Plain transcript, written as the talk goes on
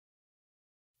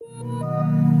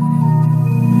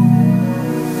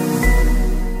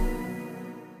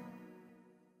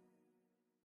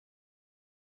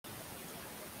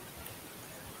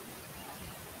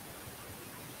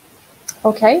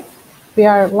Okay, we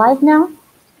are live now.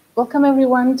 Welcome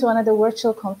everyone to another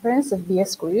virtual conference of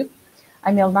BS Group.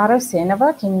 I'm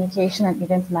Elnara, Communication and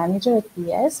Event Manager at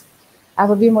BS. I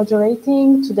will be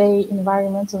moderating today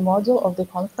environmental module of the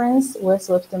conference,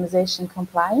 vessel optimization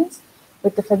compliance,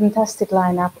 with the fantastic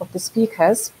lineup of the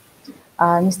speakers.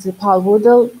 Mr. Poul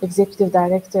Woodall, Executive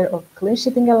Director of Clean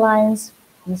Shipping Alliance,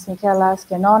 Ms. Michela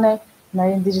Schenone,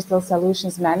 Marine Digital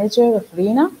Solutions Manager of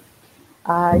RINA,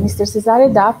 Mr.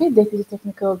 Cesare, Deputy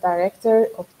Technical Director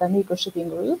of the Amico Shipping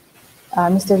Group,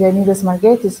 Mr. Leonidas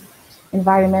Margetis,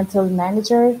 Environmental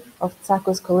Manager of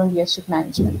Tsakos Columbia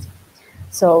Shipmanagement.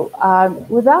 So,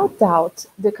 without doubt,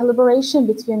 the collaboration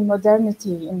between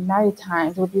modernity and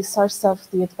maritime will be a source of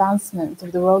the advancement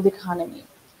of the world economy.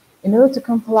 In order to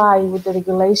comply with the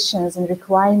regulations and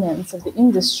requirements of the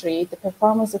industry, the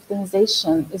performance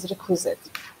optimization is requisite.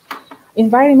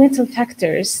 Environmental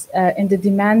factors and the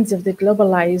demands of the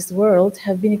globalized world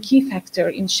have been a key factor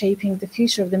in shaping the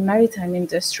future of the maritime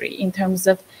industry in terms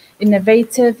of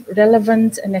innovative,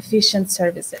 relevant, and efficient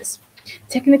services.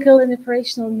 Technical and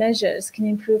operational measures can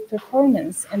improve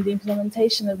performance, and the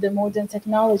implementation of the modern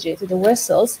technology to the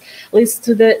vessels leads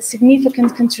to the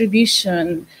significant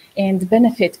contribution and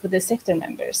benefit for the sector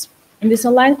members. In this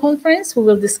online conference, we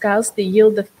will discuss the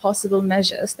yield of possible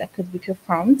measures that could be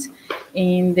performed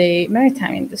in the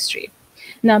maritime industry.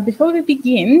 Now, before we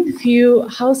begin, a few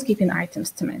housekeeping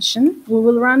items to mention. We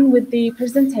will run with the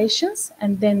presentations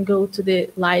and then go to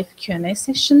the live Q&A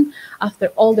session after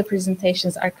all the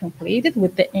presentations are completed,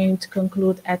 with the aim to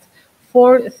conclude at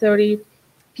 4:30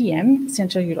 p.m.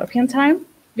 Central European Time.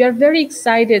 We are very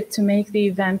excited to make the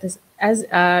event as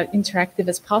interactive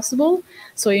as possible.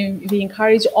 So we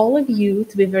encourage all of you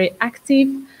to be very active.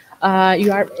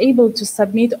 You are able to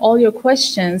submit all your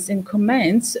questions and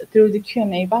comments through the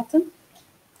Q&A button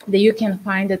that you can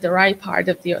find at the right part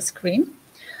of your screen.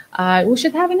 We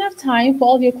should have enough time for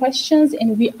all your questions,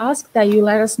 and we ask that you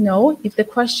let us know if the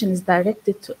question is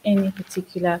directed to any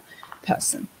particular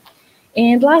person.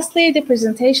 And lastly, the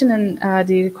presentation and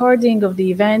the recording of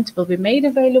the event will be made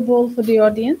available for the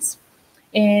audience.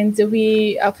 And to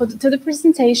the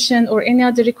presentation or any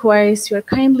other requests, you are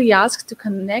kindly asked to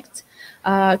contact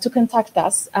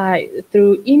us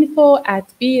through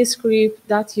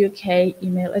info@bsgroup.uk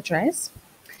email address.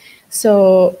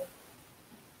 So,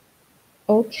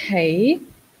 okay,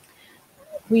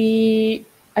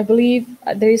 I believe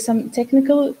there is some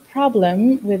technical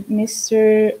problem with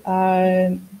Mr.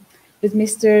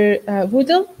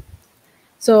 Woodall.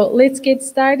 So let's get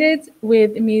started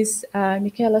with Ms.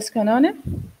 Michela Schenone.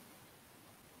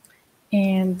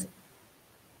 And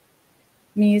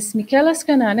Ms. Michela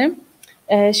Schenone,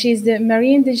 she's the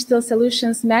Marine Digital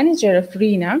Solutions Manager of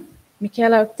RINA.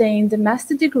 Michela obtained a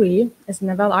master's degree as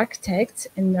naval architect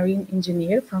and marine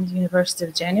engineer from the University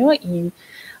of Genoa in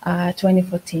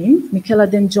 2014. Michela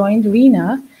then joined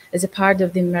RINA as a part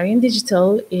of the Marine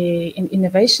Digital and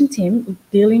Innovation team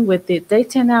dealing with the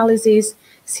data analysis,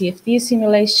 CFD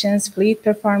simulations, fleet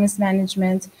performance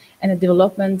management, and the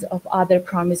development of other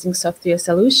promising software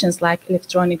solutions like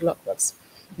electronic logbooks.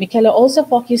 Michela also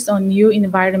focused on new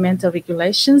environmental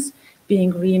regulations,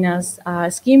 being RINA's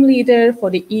scheme leader for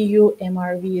the EU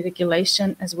MRV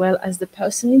regulation, as well as the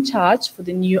person in charge for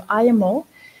the new IMO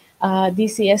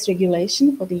DCS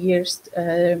regulation for the years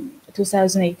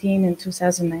 2018 and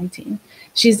 2019.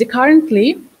 She is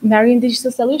currently Marine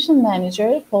Digital Solution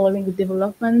Manager, following the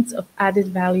development of added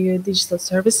value digital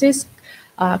services,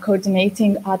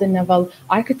 coordinating other naval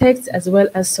architects as well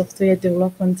as software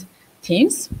development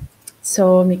teams.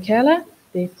 So, Michela,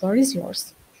 the floor is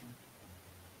yours.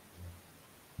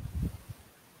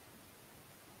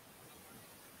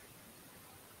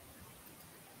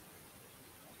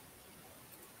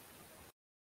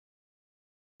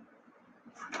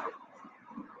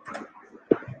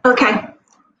 Okay.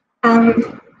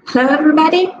 Hello,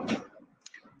 everybody.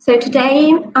 So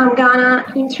today I'm gonna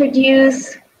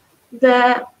introduce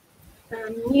the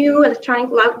new electronic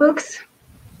logbooks.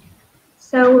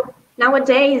 So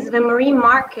nowadays, the marine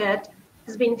market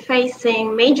has been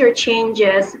facing major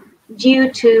changes due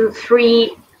to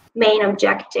three main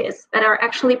objectives that are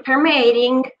actually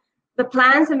permeating the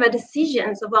plans and the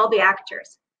decisions of all the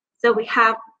actors. So we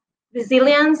have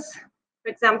resilience, for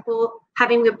example,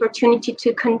 having the opportunity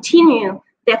to continue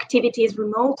the activities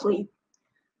remotely.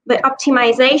 The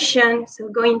optimization, so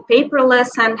going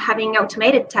paperless and having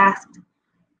automated tasks.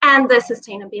 And the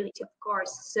sustainability, of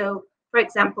course. So, for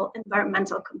example,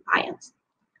 environmental compliance.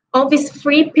 All these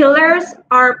three pillars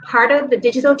are part of the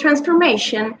digital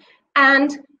transformation.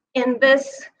 And in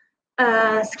this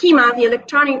schema, the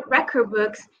electronic record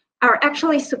books are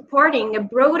actually supporting a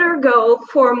broader goal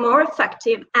for more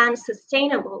effective and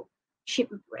sustainable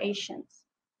ship operations.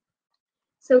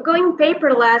 So going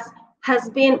paperless has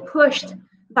been pushed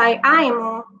by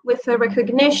IMO with the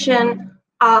recognition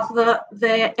of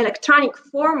the electronic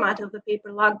format of the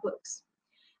paper logbooks.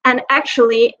 And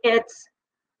actually, it's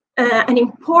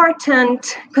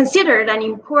considered an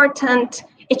important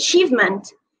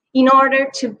achievement in order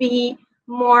to be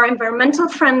more environmental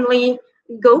friendly,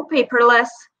 go paperless,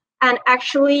 and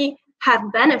actually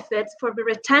have benefits for the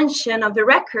retention of the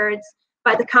records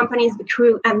by the companies, the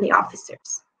crew, and the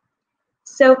officers.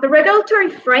 So the regulatory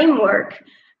framework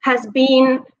has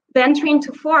been, the entry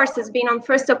into force has been on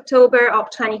 1st October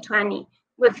of 2020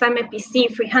 with MIPC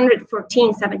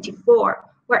 314/74,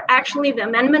 where actually the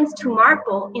amendments to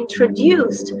MARPOL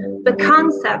introduced the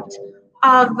concept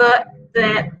of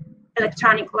the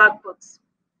electronic logbooks.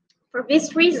 For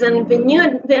this reason, the new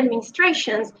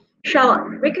administrations shall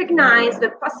recognize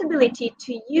the possibility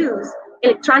to use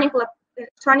electronic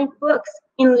books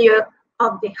in lieu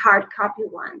of the hard copy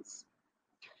ones.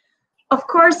 Of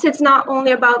course, it's not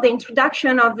only about the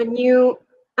introduction of a new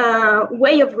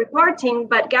way of reporting,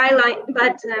 but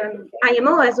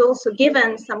IMO has also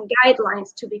given some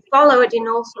guidelines to be followed in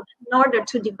order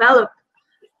to develop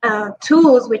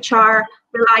tools which are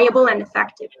reliable and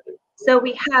effective. So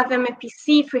we have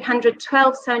MIPC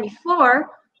 312/74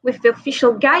 with the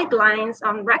official guidelines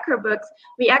on record books,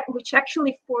 which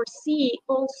actually foresee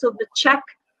also the check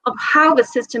of how the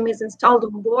system is installed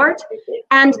on board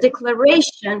and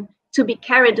declaration to be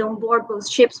carried on board those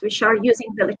ships which are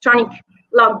using the electronic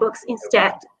logbooks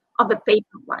instead of the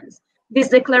paper ones. This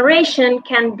declaration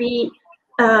can be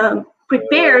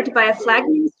prepared by a flag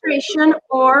administration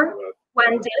or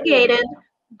when delegated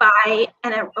by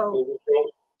NRO.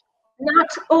 Not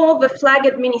all the flag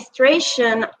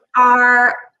administration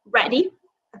are ready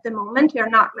at the moment. We are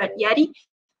not ready yet.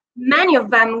 Many of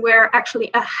them were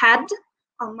actually ahead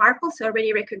on MARPOL, so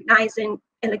already recognizing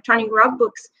electronic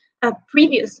logbooks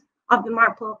previous of the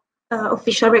MARPOL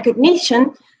official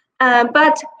recognition.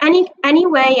 But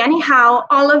anyhow,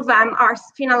 all of them are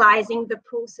finalizing the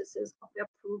processes of the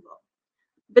approval.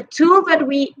 The tool that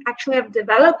we actually have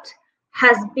developed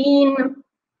has been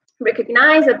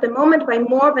recognized at the moment by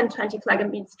more than 20 flag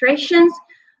administrations.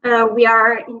 We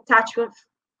are in touch with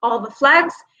all the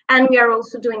flags, and we are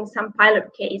also doing some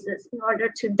pilot cases in order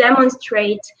to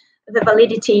demonstrate the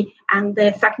validity and the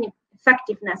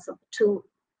effectiveness of the tool.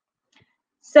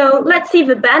 So let's see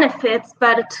the benefits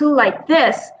that a tool like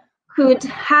this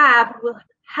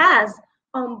has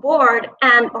on board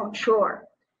and on shore.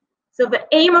 So the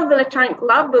aim of the electronic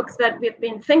logbooks that we've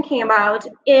been thinking about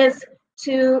is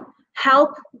to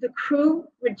help the crew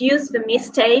reduce the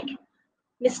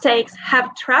mistakes,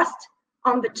 have trust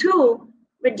on the tool,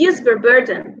 reduce their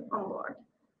burden on board.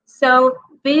 So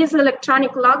these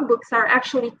electronic logbooks are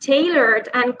actually tailored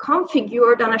and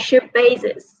configured on a ship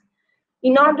basis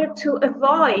in order to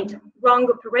avoid wrong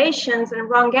operations and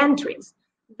wrong entries.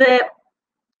 The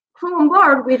crew on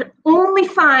board will only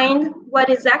find what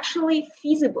is actually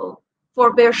feasible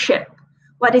for their ship,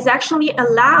 what is actually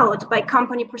allowed by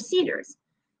company procedures.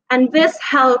 And this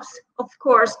helps, of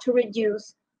course, to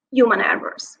reduce human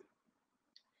errors.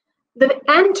 The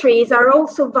entries are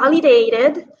also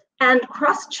validated and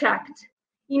cross-checked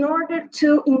in order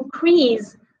to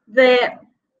increase the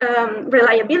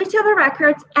reliability of the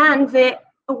records and the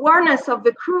awareness of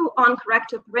the crew on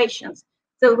correct operations.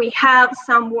 So we have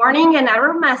some warning and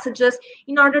error messages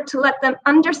in order to let them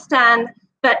understand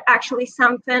that actually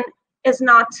something is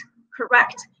not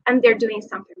correct and they're doing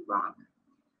something wrong.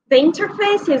 The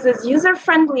interface is as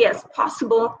user-friendly as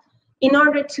possible in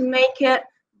order to make it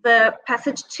the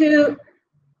passage to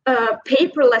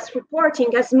paperless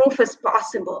reporting as smooth as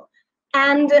possible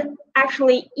and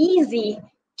actually easy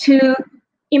to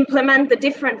implement the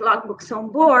different logbooks on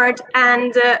board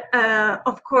and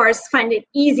of course find it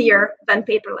easier than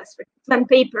paper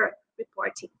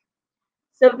reporting.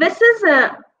 So this is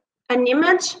an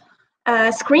image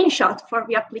screenshot for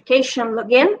the application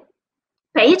login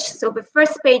page. So the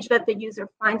first page that the user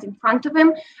finds in front of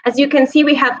him. As you can see,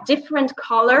 we have different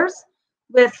colors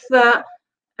with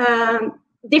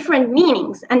different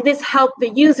meanings, and this helps the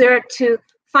user to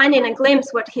find in a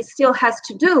glimpse what he still has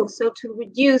to do, so to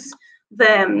reduce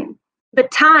the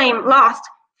time lost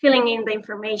filling in the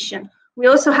information. We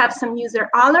also have some user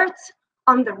alerts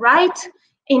on the right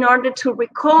in order to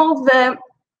recall the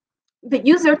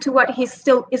user to what is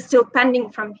still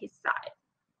pending from his side.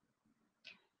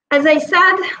 As I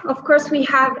said, of course, we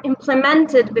have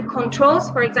implemented the controls.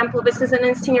 For example, this is an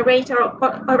incinerator,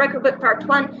 a record book part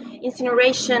 1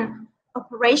 incineration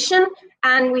operation.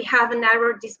 and we have an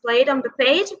error displayed on the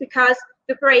page because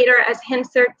the operator has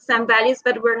entered some values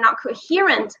that were not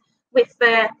coherent with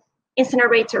the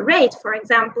incinerator rate, for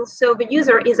example. So the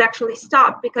user is actually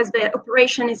stopped because the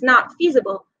operation is not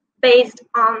feasible based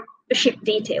on the ship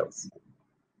details.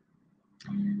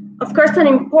 Of course, an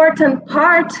important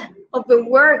part of the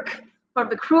work for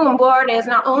the crew on board is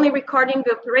not only recording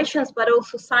the operations, but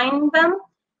also signing them.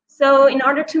 So in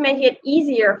order to make it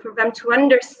easier for them to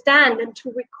understand and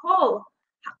to recall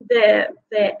the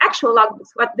actual logbooks,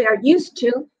 what they are used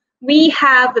to, we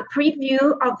have the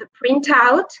preview of the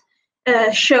printout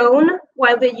shown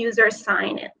while the users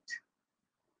sign it.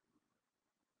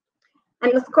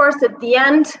 And of course, at the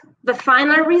end, the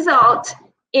final result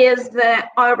is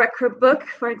our record book,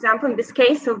 for example, in this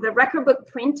case, so the record book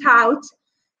printout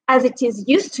as it is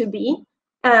used to be.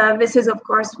 This is, of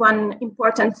course, one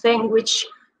important thing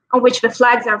on which the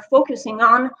flags are focusing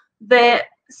on. The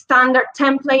standard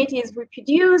template is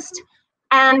reproduced,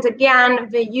 and again,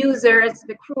 the users,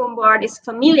 the crew on board is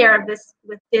familiar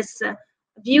with this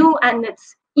view, and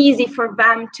it's easy for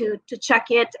them to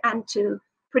check it and to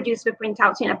produce the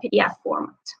printout in a PDF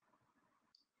format.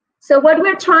 So what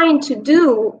we're trying to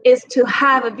do is to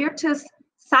have a virtuous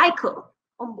cycle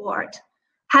on board,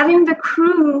 having the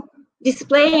crew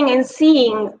displaying and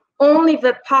seeing only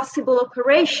the possible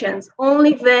operations,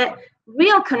 only the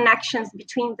real connections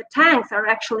between the tanks are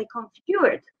actually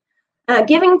configured,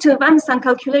 giving to them some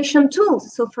calculation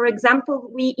tools. So for example,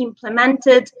 we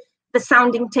implemented the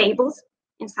sounding tables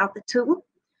inside the tool,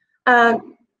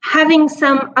 having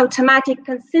some automatic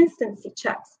consistency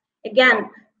checks, again,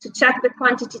 to check the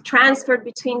quantity transferred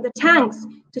between the tanks,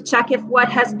 to check if what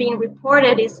has been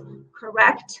reported is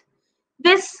correct.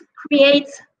 This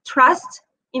creates trust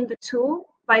in the tool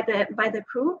by the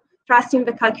crew, trust in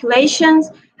the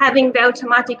calculations, having the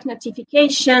automatic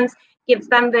notifications gives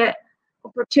them the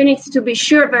opportunity to be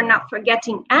sure they're not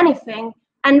forgetting anything.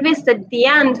 And this, at the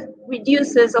end,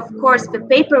 reduces, of course, the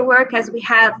paperwork, as we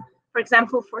have, for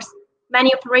example, for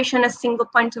many operations, a single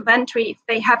point of entry, if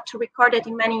they have to record it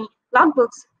in many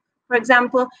logbooks, for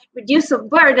example, reduce of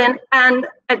burden, and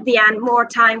at the end, more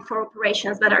time for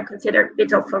operations that are considered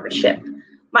vital for the ship,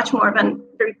 much more than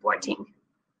the reporting.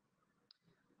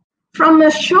 From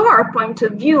a shore point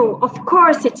of view, of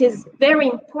course, it is very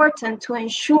important to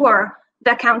ensure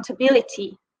the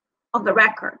accountability of the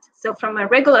record. So from a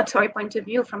regulatory point of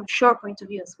view, from a shore point of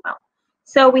view as well.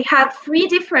 So we have three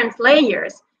different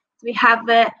layers. We have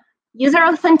the user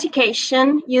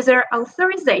authentication, user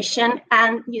authorization,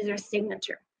 and user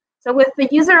signature. So with the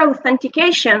user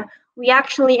authentication, we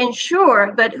actually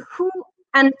ensure that who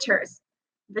enters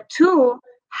the tool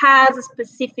has a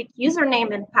specific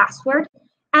username and password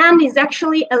and is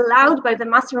actually allowed by the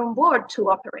master on board to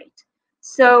operate.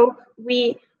 So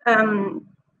we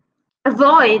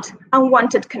avoid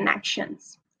unwanted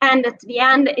connections. And at the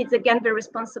end, it's again the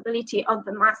responsibility of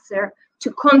the master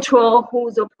to control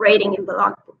who's operating in the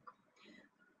logbook.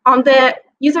 On the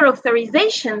user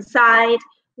authorization side,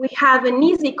 we have an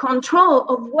easy control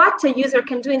of what a user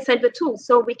can do inside the tool.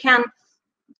 So we can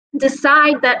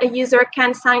decide that a user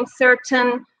can sign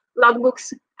certain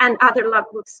logbooks and other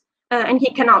logbooks, and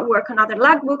he cannot work on other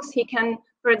logbooks. He can,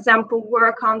 for example,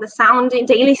 work on the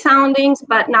daily soundings,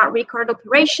 but not record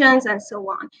operations and so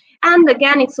on. And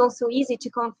again, it's also easy to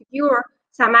configure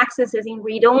some accesses in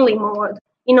read-only mode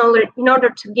in order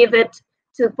to give it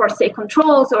to per se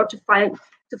controls or to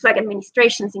flag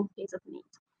administrations in case of need.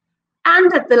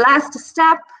 And at the last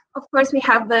step, of course, we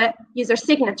have the user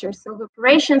signature. So the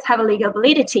operations have a legal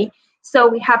validity. So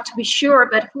we have to be sure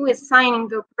that who is signing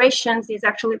the operations is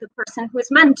actually the person who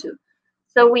is meant to.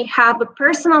 So we have a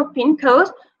personal PIN code,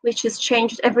 which is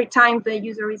changed every time the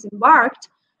user is embarked.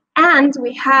 And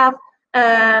we have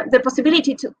the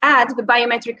possibility to add the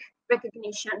biometric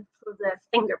recognition through the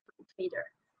fingerprint reader.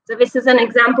 So this is an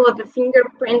example of the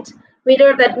fingerprint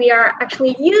reader that we are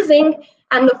actually using.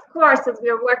 And of course, as we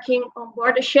are working on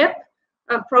board a ship,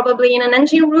 probably in an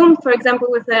engine room, for example,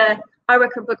 with the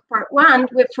record book part 1,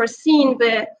 we've foreseen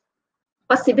the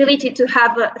possibility to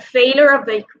have a failure of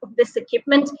this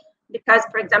equipment because,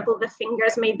 for example, the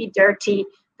fingers may be dirty,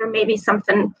 there may be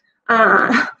something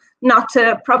not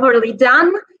properly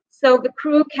done. So the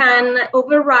crew can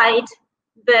override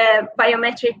the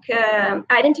biometric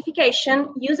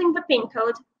identification using the PIN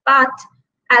code, but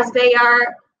as they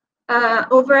are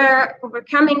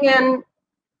overcoming an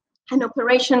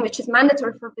operation which is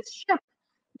mandatory for this ship,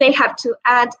 they have to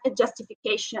add a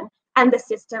justification, and the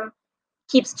system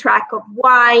keeps track of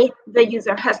why the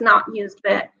user has not used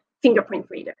the fingerprint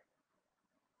reader.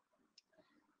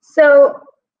 So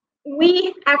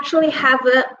we actually have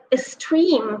a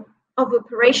stream of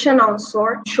operation on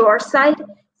shore side.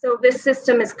 So this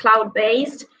system is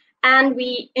cloud-based, and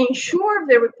we ensure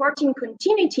the reporting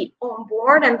continuity on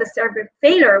board and the server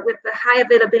failure with the high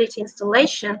availability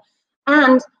installation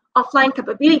and offline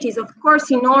capabilities, of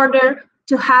course, in order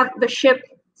to have the ship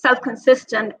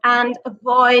self-consistent and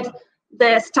avoid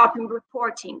the stopping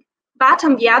reporting. But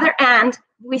on the other end,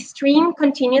 we stream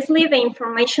continuously the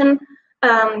information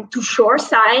to shore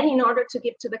side in order to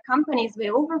give to the companies the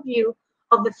overview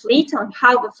of the fleet on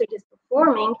how the fleet is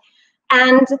performing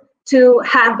and to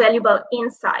have valuable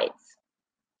insights.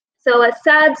 So as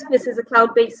said, this is a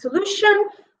cloud-based solution.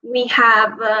 We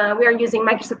are using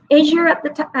Microsoft Azure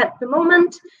at the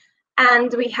moment,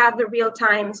 and we have the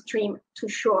real-time stream to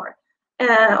shore.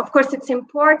 Of course, it's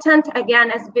important, again,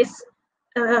 as this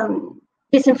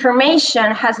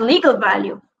information has legal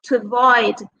value, to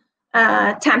avoid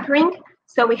tampering.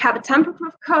 So we have a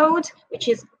tamper-proof code, which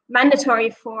is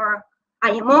mandatory for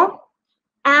IMO.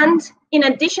 And in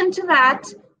addition to that,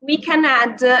 we can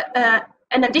add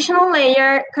an additional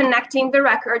layer connecting the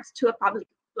records to a public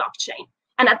blockchain.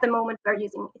 And at the moment, we're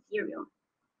using Ethereum.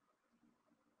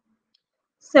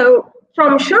 So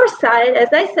from shore side, as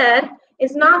I said,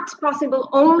 it's not possible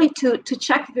only to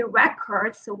check the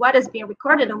records, so what is being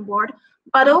recorded on board,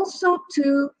 but also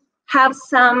to have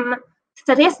some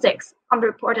statistics on the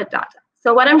reported data.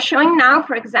 So what I'm showing now,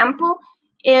 for example,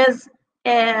 is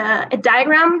a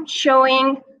diagram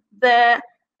showing the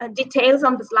details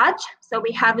on the sludge. So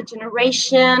we have a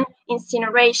generation,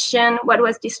 incineration, what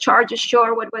was discharged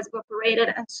ashore, what was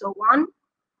evaporated, and so on.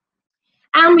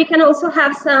 And we can also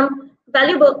have some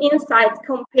valuable insights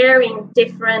comparing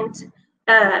different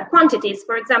quantities.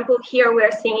 For example, here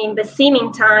we're seeing the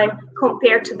seaming time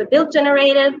compared to the build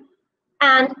generated.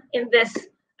 And in this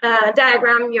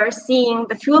diagram, you're seeing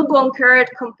the fuel bunkered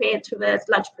compared to the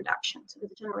sludge production, to the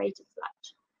generated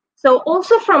sludge. So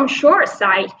also from shore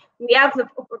side, we have the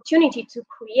opportunity to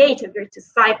create a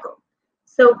virtuous cycle.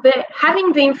 So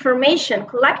having the information,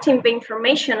 collecting the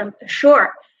information on the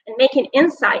shore and making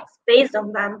insights based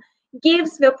on them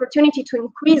gives the opportunity to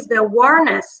increase the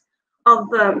awareness of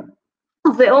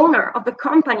the owner of the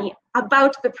company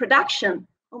about the production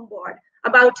on board,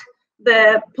 about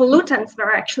the pollutants that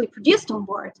are actually produced on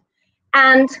board.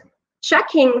 And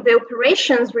checking the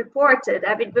operations reported,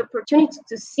 having the opportunity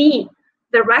to see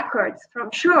the records from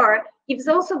shore gives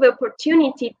also the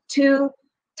opportunity to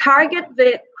target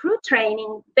the crew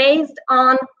training based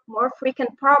on more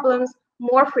frequent problems,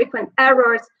 more frequent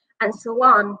errors, and so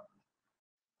on.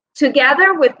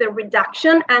 Together with the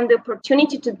reduction and the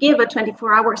opportunity to give a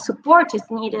 24-hour support is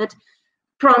needed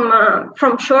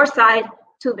from shore side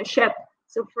to the ship.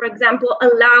 So for example,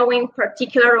 allowing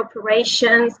particular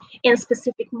operations in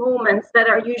specific moments that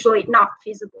are usually not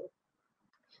feasible.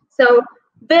 So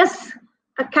this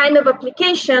kind of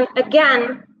application,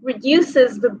 again,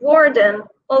 reduces the burden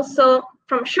also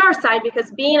from shore side,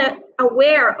 because being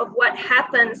aware of what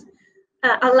happens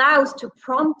allows to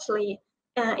promptly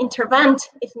intervene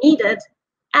if needed,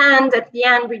 and at the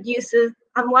end reduces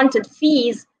unwanted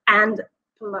fees and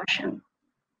pollution.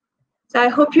 So I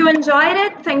hope you enjoyed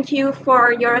it. Thank you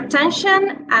for your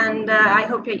attention, and I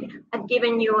hope I've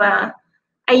given you an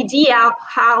idea of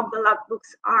how the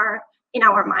logbooks are in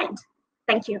our mind.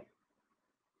 Thank you.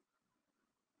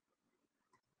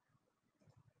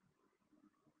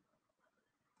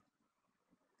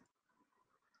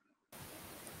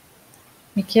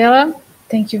 Michela,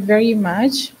 thank you very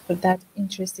much for that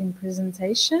interesting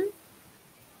presentation.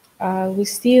 We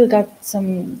still got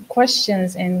some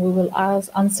questions, and we will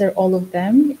answer all of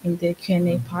them in the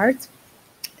Q&A part.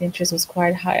 The interest was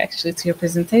quite high, actually, to your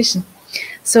presentation.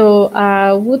 So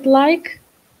I would like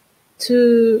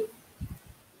to,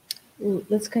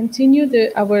 let's continue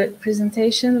our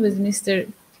presentation with Mr.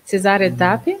 Cesare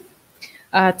Dapi,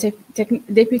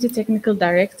 Deputy Technical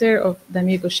Director of the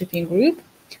Amico Shipping Group.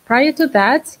 Prior to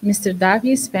that, Mr.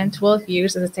 Davi spent 12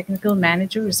 years as a technical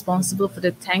manager responsible for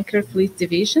the tanker fleet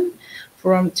division.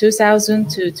 From 2000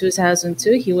 to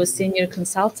 2002, he was senior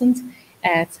consultant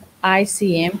at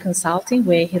ICM Consulting,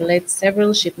 where he led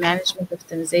several ship management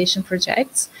optimization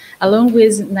projects, along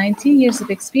with 19 years of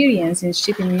experience in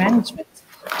ship management,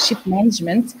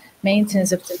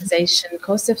 maintenance optimization,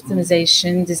 cost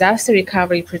optimization, disaster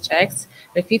recovery projects,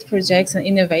 refit projects, and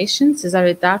innovation.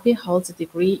 Cesare Dapi holds a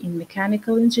degree in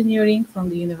mechanical engineering from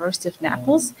the University of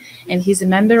Naples, and he's a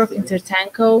member of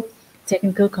Intertanko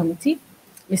Technical Committee.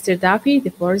 Mr. Dapi,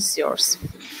 the floor is yours.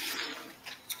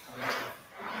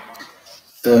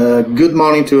 Good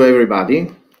morning to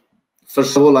everybody.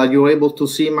 First of all, are you able to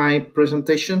see my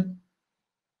presentation?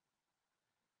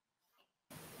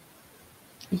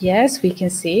 Yes, we can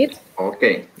see it.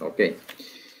 Okay.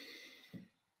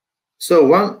 So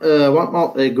one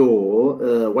month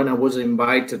ago, when I was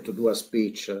invited to do a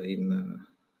speech in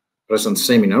present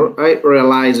seminar, I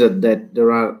realized that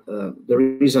there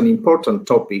is an important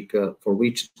topic for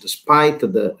which, despite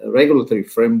the regulatory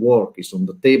framework is on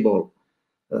the table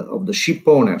of the ship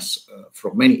owners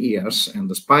for many years, and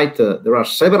despite there are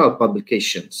several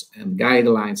publications and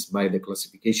guidelines by the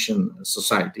classification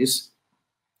societies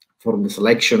for the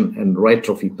selection and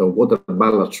retrofit of water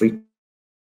ballast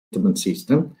treatment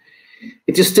system,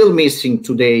 it is still missing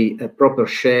today a proper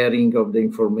sharing of the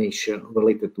information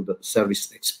related to the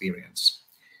service experience.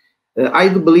 I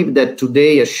do believe that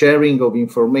today a sharing of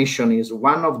information is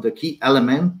one of the key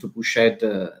elements to push at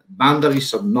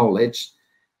boundaries of knowledge,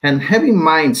 and having in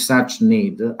mind such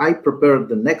need, I prepared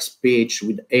the next page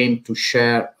with aim to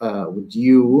share with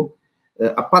you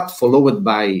a path followed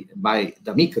by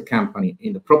the Amico company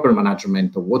in the proper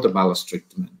management of water ballast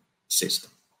treatment system.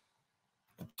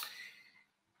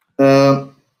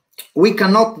 We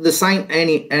cannot design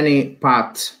any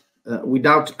path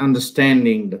without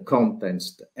understanding the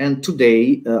contents. And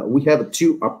today we have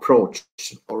two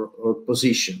approaches or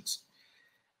positions.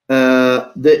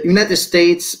 The United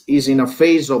States is in a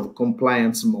phase of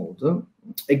compliance mode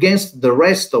against the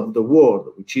rest of the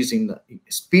world, which is in the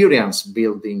experience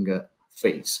building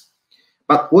phase.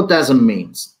 But what does it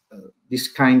mean, this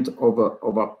kind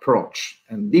of approach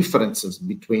and differences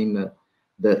between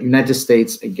the United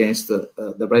States against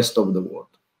the rest of the world?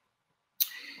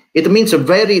 It means a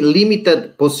very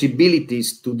limited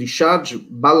possibilities to discharge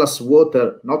ballast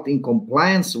water not in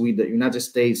compliance with the United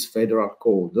States Federal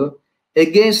Code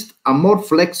against a more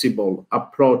flexible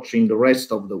approach in the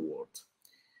rest of the world.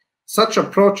 Such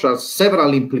approach has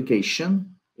several implications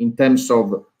in terms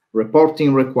of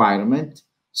reporting requirement,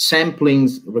 sampling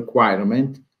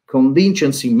requirement,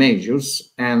 contingency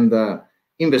measures, and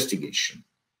investigation.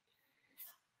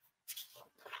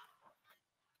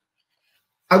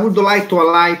 I would like to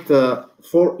highlight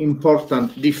four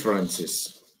important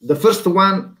differences. The first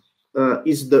one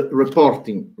is the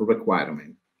reporting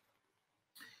requirement.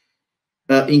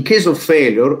 In case of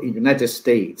failure in the United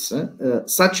States,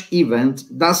 such event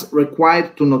does require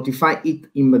to notify it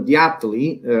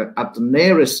immediately at the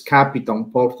nearest capital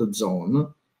ported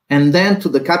zone and then to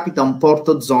the capital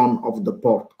ported zone of the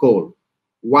port call,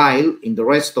 while in the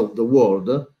rest of the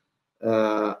world,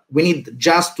 we need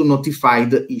just to notify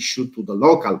the issue to the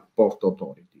local port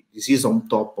authority. This is on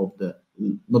top of the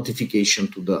notification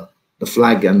to the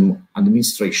flag and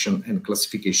administration and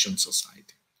classification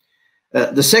society.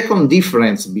 The second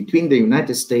difference between the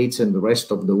United States and the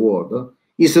rest of the world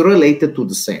is related to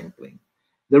the sampling.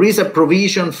 There is a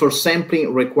provision for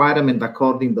sampling requirement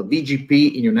according to VGP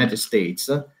in the United States,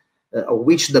 of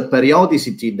which the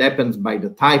periodicity depends by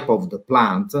the type of the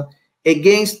plant,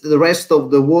 against the rest of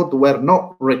the world where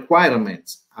no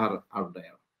requirements are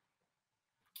there.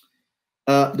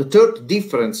 The third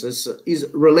difference is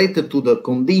related to the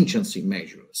contingency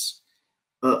measures.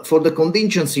 For the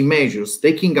contingency measures,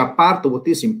 taking apart what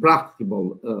is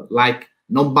impracticable, like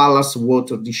non-ballast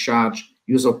water discharge,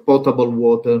 use of potable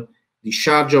water,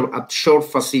 discharge at shore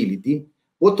facility,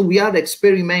 what we are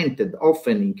experimented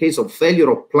often in case of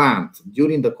failure of plant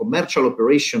during the commercial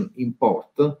operation in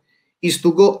port is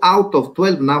to go out of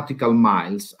 12 nautical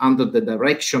miles under the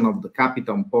direction of the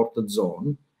capital ported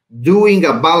zone, doing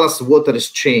a ballast water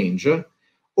exchange,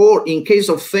 or in case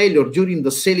of failure during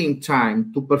the sailing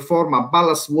time to perform a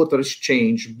ballast water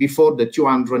exchange before the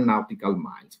 200 nautical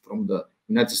miles from the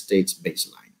United States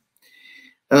baseline.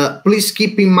 Please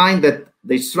keep in mind that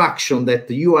the instruction that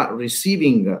you are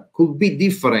receiving could be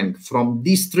different from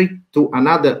district to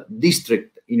another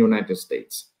district in the United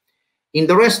States. In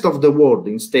the rest of the world,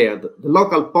 instead, the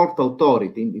local port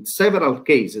authority, in several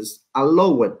cases,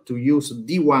 allowed to use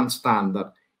D1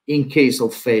 standard in case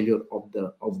of failure of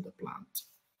the plant.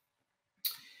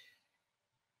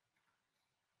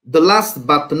 The last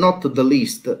but not the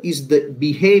least is the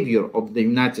behavior of the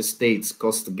United States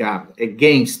Coast Guard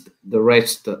against the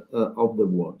rest of the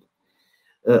world,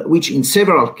 which in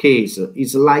several cases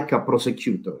is like a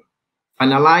prosecutor,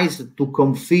 analyzed to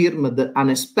confirm the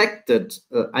unexpected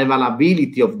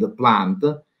availability of the plant,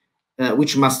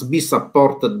 which must be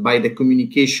supported by the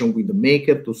communication with the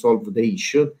maker to solve the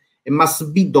issue, and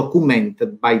must be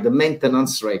documented by the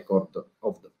maintenance record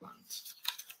of the plant.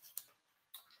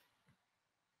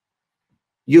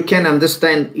 You can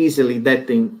understand easily that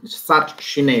in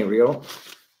such scenario,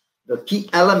 the key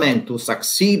element to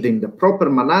succeed in the proper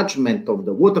management of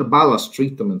the water ballast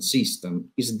treatment system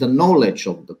is the knowledge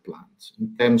of the plant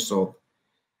in terms of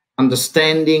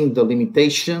understanding the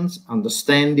limitations,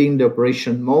 understanding the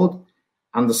operation mode,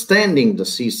 understanding the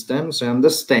systems, and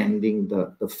understanding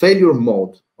the failure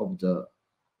mode of the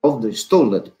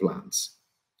installed plants.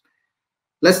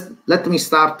 Let me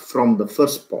start from the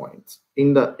first point.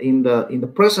 In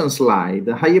the present slide,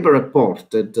 I have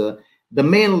reported the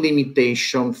main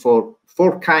limitation for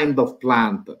 4 kinds of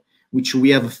plant which we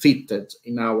have fitted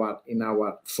in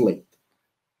our fleet.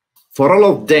 For all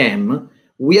of them,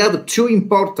 we have 2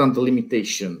 important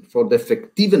limitations for the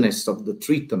effectiveness of the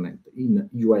treatment in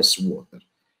US water,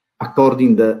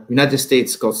 according to the United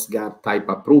States Coast Guard Type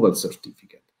Approval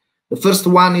Certificate. The first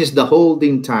one is the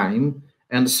holding time,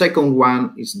 and the second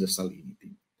one is the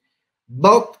salinity.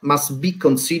 Both must be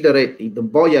considered in the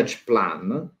voyage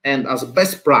plan, and as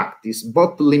best practice,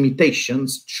 both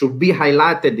limitations should be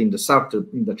highlighted in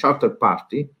the charter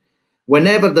party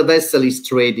whenever the vessel is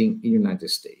trading in the United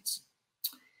States.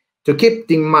 To keep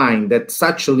in mind that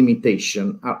such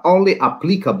limitations are only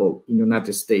applicable in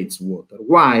United States water,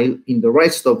 while in the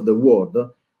rest of the world,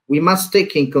 we must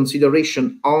take in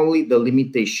consideration only the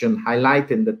limitation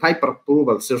highlighted in the type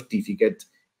approval certificate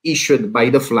issued by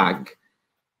the flag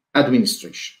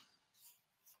administration.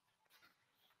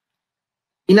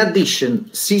 In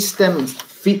addition, systems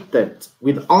fitted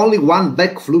with only one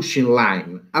backflushing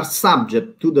line are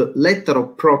subject to the letter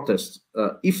of protest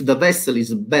if the vessel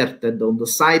is berthed on the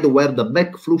side where the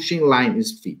backflushing line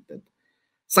is fitted.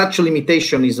 Such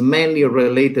limitation is mainly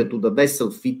related to the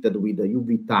vessel fitted with a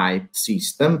UV type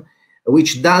system,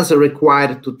 which does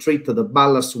require to treat the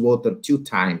ballast water 2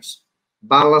 times,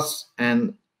 ballast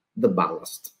and the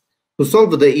ballast. To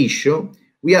solve the issue,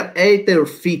 we are either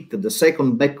fit the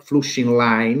second backflushing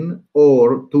line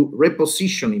or to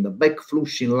reposition the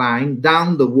backflushing line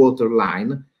down the water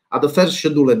line at the first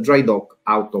scheduled dry dock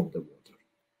out of the water.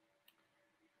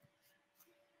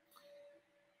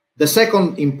 The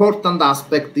second important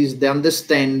aspect is the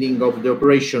understanding of the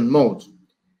operation mode.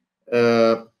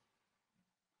 The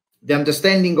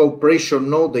understanding of operation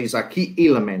mode is a key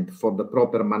element for the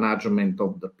proper management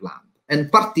of the plant,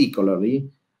 and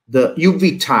particularly the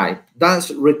UV type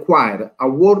does require a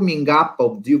warming up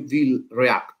of the UV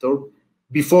reactor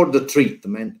before the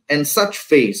treatment, and such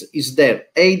phase is there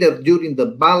either during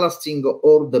the ballasting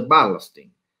or the ballasting.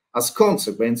 As a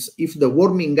consequence, if the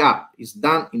warming up is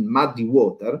done in muddy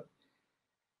water,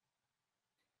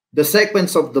 the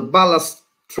sequence of the ballast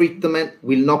treatment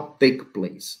will not take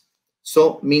place.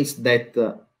 So means that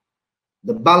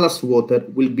the ballast water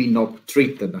will be not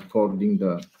treated according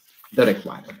to the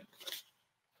requirement.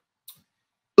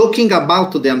 Talking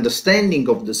about the understanding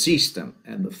of the system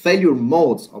and the failure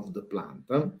modes of the plant,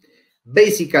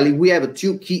 basically we have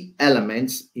 2 key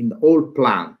elements in the whole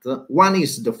plant. One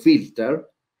is the filter,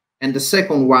 and the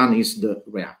second one is the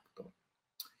reactor.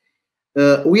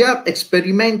 We are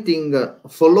experimenting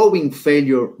following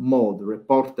failure mode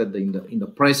reported in the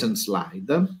present slide.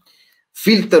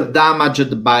 Filter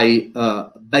damaged by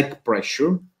back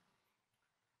pressure,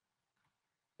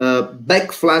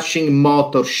 backflashing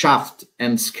motor shaft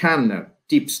and scanner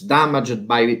tips damaged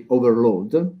by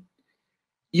overload,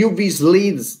 UV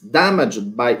sleeves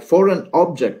damaged by foreign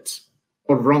objects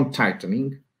or wrong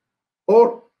tightening,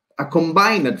 or a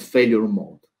combined failure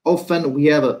mode. Often we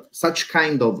have such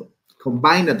kind of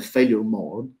combined failure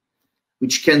mode,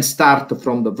 which can start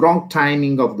from the wrong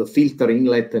timing of the filter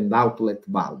inlet and outlet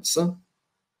valves,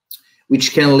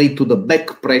 which can lead to the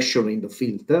back pressure in the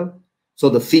filter, so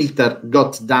the filter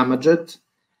got damaged,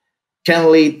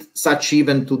 can lead such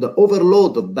event to the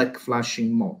overload of backflashing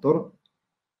motor,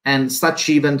 and such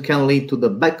event can lead to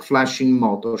the backflashing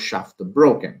motor shaft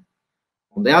broken.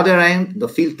 On the other hand, the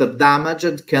filter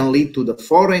damaged can lead to the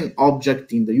foreign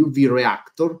object in the UV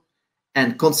reactor,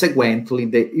 and consequently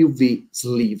the UV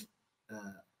sleeve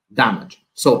damage.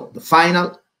 So the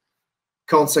final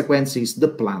consequence is the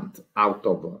plant out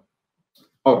of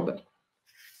order.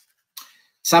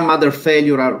 Some other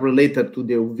failures are related to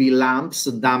the UV lamps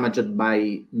damaged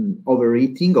by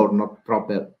overheating or not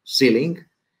proper sealing,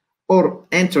 or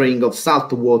entering of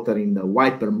salt water in the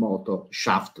wiper motor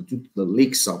shaft due to the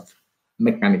leaks of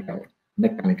mechanical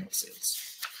seals.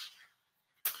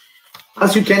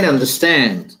 As you can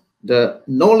understand, the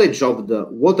knowledge of the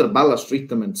water ballast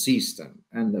treatment system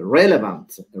and the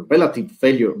relative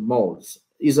failure modes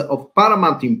is of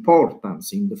paramount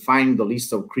importance in defining the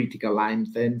list of critical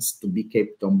items to be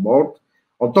kept on board,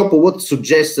 on top of what's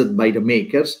suggested by the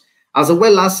makers, as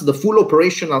well as the full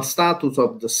operational status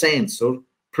of the sensor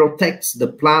protects the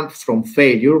plant from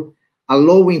failure,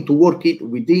 allowing to work it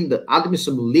within the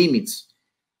admissible limits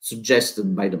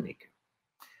suggested by the maker.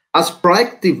 As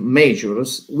proactive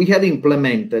measures, we have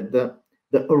implemented the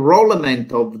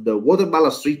enrollment of the water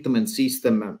ballast treatment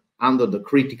system under the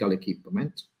critical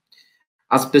equipment,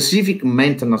 a specific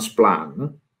maintenance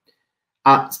plan,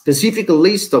 a specific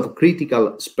list of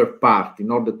critical spare parts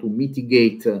in order to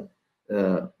mitigate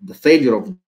the failure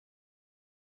of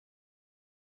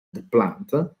the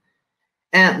plant,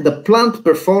 and the plant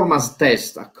performance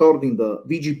test according to the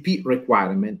VGP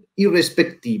requirement,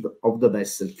 irrespective of the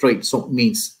vessel trade. So it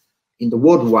means in the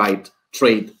worldwide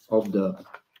trade of the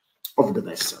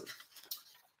vessel.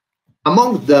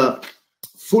 Among the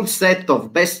full set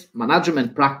of best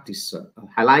management practice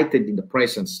highlighted in the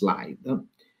present slide,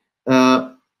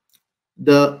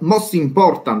 the most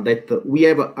important that we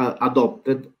have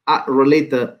adopted are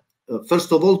related,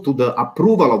 first of all, to the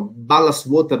approval of ballast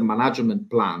water management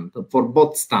plan for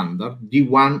both standard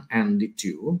D1 and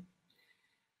D2,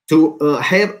 to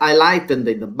have highlighted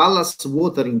the ballast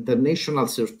water international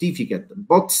certificate,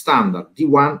 both standard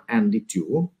D1 and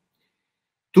D2,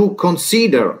 to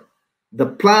consider the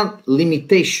plant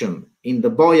limitation in the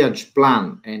voyage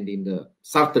plan and in the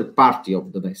charter party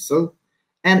of the vessel,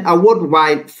 and a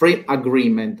worldwide frame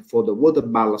agreement for the water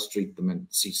ballast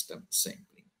treatment system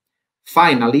sampling.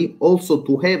 Finally, also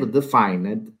to have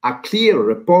defined a clear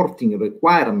reporting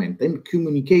requirement and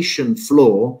communication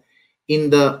flow in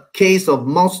the case of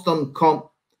most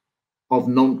of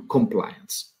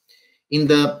non-compliance. In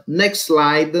the next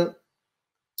slide,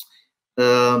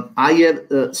 I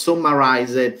have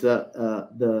summarized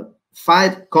the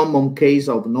 5 common cases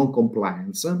of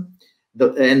non-compliance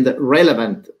and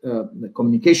relevant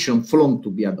communication flow to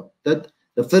be adopted.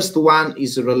 The first one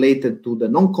is related to the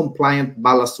non-compliant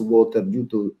ballast water due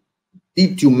to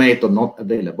D2 method not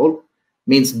available,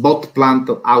 means both plant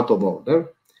out of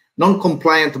order.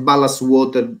 Non-compliant ballast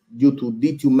water due to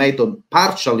D2 method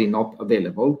partially not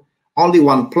available, only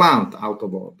one plant out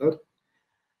of order.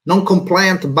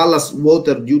 Non-compliant ballast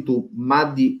water due to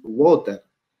muddy water.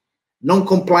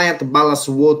 Non-compliant ballast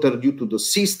water due to the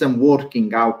system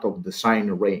working out of the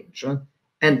design range.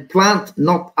 And plant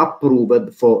not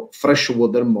approved for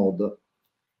freshwater mode,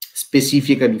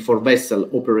 specifically for vessel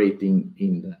operating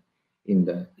in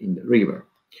the river.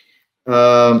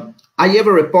 I have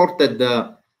reported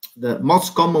the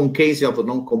most common cases of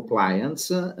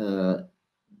non-compliance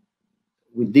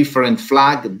with different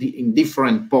flag in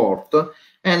different port,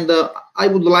 and I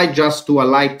would like just to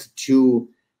highlight two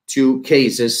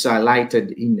cases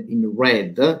highlighted in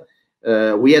red.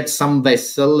 We had some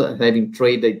vessel having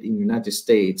traded in the United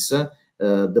States.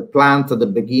 The plant at the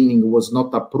beginning was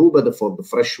not approved for the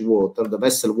fresh water. The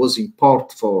vessel was in port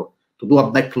to do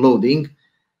a backloading,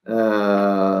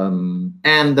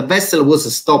 and the vessel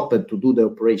was stopped to do the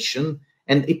operation,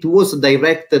 and it was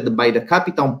directed by the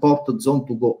Capitan Port Zone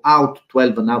to go out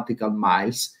 12 nautical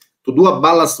miles to do a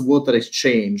ballast water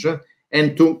exchange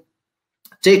and to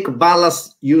take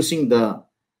ballast using the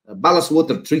ballast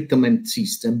water treatment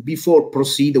system before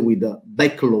proceed with the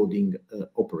backloading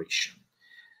operation.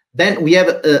 Then we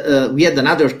had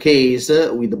another case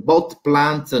with both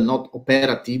plants not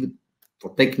operative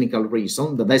for technical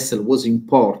reason. The vessel was in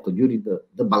port during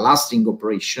the ballasting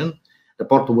operation. The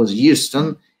port was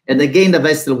Houston, and again the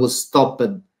vessel was stopped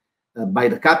by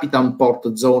the Capitan Port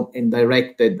Zone and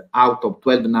directed out of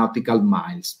 12 nautical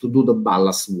miles to do the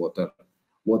ballast water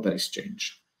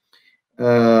exchange.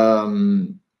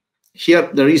 Here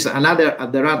there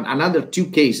are another 2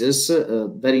 cases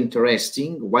very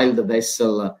interesting while the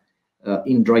vessel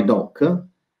in dry dock.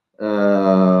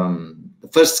 The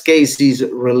first case is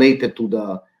related to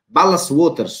the ballast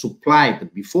water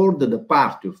supplied before the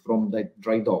departure from the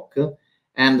dry dock,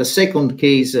 and the second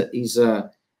case is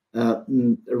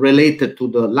related to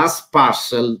the last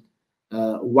parcel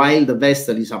while the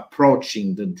vessel is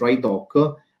approaching the dry dock,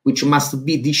 which must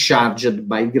be discharged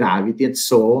by gravity and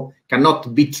so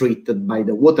cannot be treated by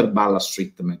the water ballast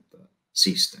treatment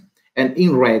system. And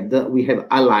in red, we have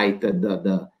highlighted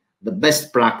the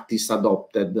best practice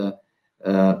adopted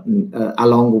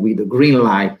along with the green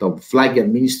light of flag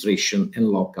administration and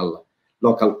local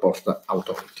port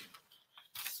authority.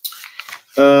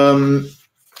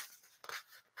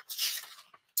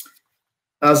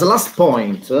 As a last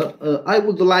point, I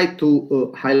would like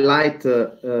to highlight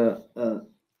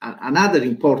another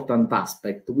important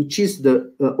aspect, which is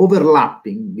the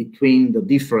overlapping between the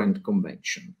different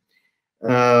conventions.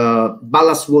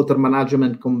 Ballast Water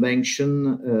Management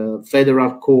Convention,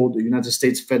 Federal Code, United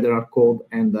States Federal Code,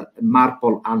 and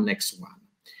MARPOL Annex 1.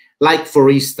 Like, for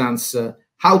instance,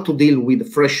 how to deal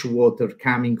with fresh water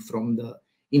coming from the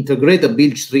integrated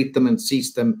bilge treatment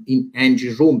system in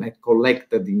engine room and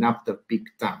collected in after peak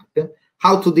tank,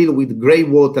 how to deal with gray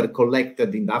water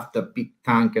collected in the after peak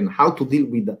tank, and how to deal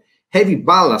with heavy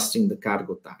ballast in the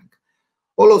cargo tank.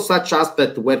 All of such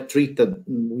aspects were treated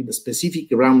with a specific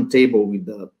roundtable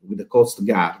with the Coast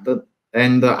Guard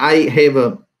And I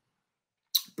have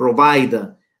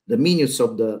provided the minutes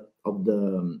of the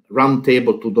round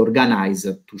table to the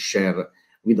organizer to share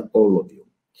with all of you.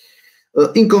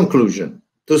 In conclusion,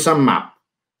 to sum up,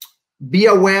 be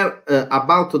aware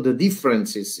about the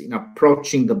differences in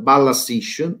approaching the ballast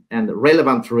issue and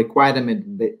relevant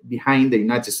requirement behind the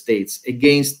United States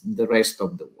against the rest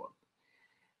of the world.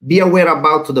 Be aware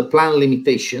about the plan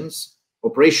limitations,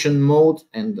 operation mode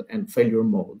and failure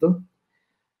mode.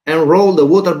 Enroll the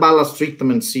water ballast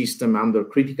treatment system under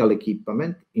critical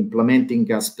equipment,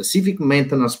 implementing a specific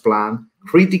maintenance plan,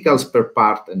 critical spare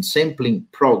part and sampling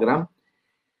program.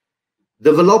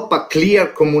 Develop a clear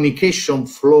communication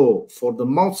flow for the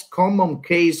most common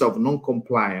case of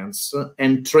non-compliance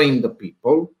and train the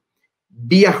people.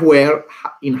 Be aware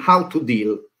in how to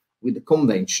deal with the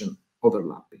convention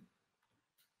overlapping.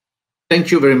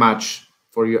 Thank you very much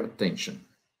for your attention.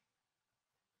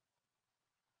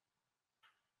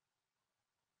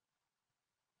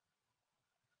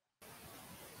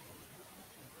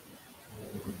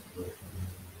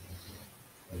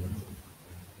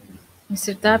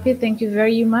 Mr. Dapi, thank you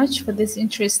very much for this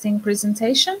interesting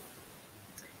presentation.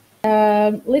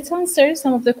 Let's answer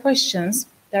some of the questions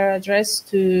that are addressed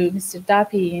to Mr.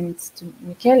 Dapi and to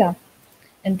Michela,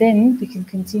 and then we can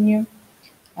continue.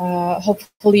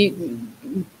 Hopefully,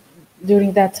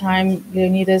 during that time,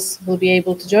 Leonidas will be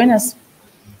able to join us.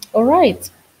 All right.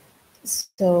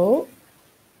 So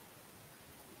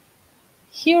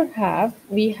here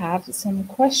we have some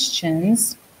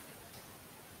questions.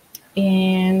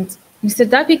 And Mr.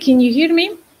 Dapi, can you hear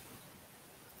me?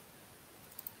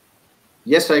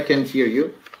 Yes, I can hear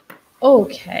you.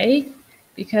 Okay,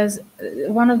 because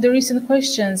one of the recent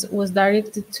questions was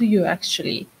directed to you,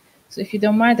 actually. So if you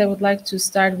don't mind, I would like to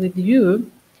start with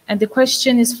you. And the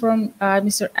question is from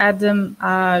Mr. Adam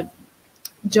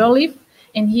Jolliffe,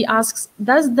 and he asks,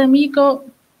 does the Amico,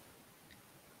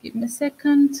 give me a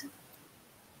second.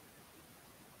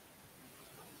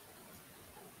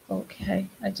 Okay,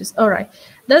 all right.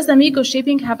 Does the Amico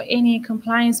shipping have any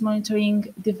compliance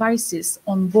monitoring devices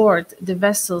on board the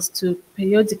vessels to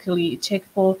periodically check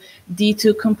for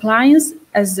D2 compliance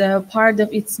as a part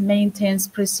of its maintenance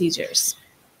procedures?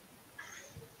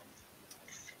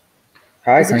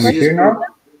 Hi, can you hear now?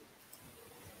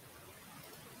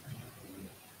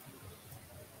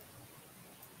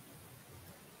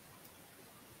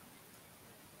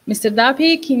 Mr.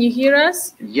 Dapi, can you hear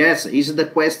us? Yes. Is the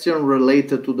question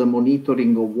related to the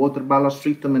monitoring of water ballast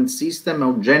treatment system,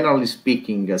 or generally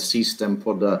speaking, a system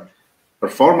for the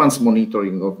performance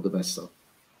monitoring of the vessel?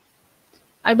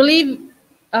 I believe,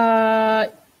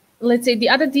 let's say, the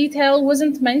other detail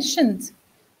wasn't mentioned,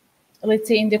 let's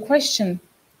say, in the question.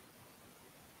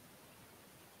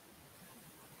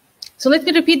 So let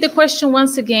me repeat the question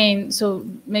once again, so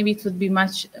maybe it would be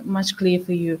much clearer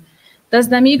for you. Does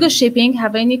the Amico shipping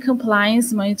have any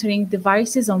compliance monitoring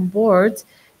devices on board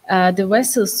the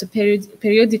vessels to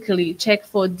periodically check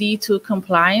for D2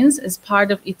 compliance as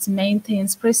part of its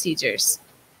maintenance procedures?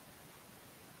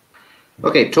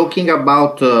 Okay, talking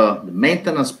about the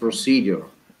maintenance procedure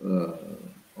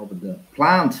of the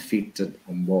plant fitted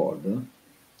on board,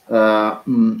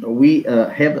 we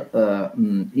have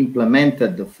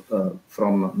implemented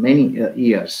from many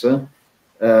years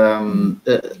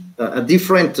a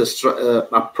different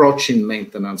approach in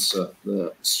maintenance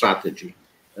strategy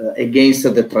against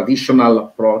the traditional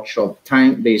approach of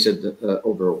time-based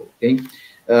overall. Okay?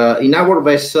 In our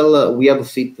vessel, we have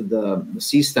fitted the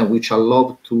system which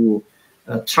allows to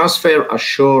transfer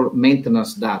ashore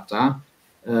maintenance data,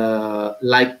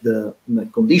 like the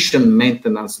condition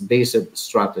maintenance-based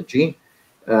strategy,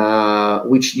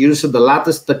 which uses the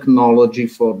latest technology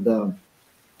for the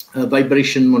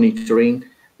vibration monitoring,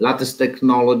 latest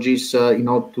technologies in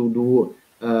order to do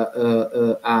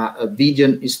a video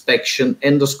inspection,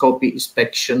 endoscopy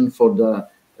inspection for the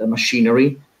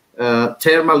machinery,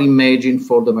 thermal imaging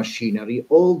for the machinery.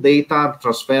 All data are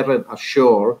transferred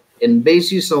ashore, and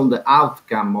based on the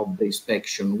outcome of the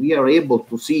inspection, we are able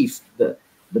to see if the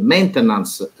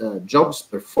maintenance jobs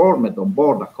performed on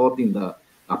board according to the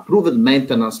approved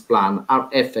maintenance plan are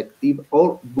effective,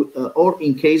 or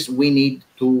in case we need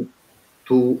to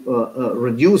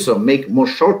reduce or make more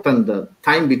shorten the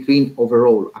time between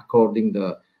overall according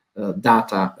to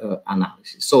data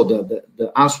analysis. So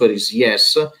the answer is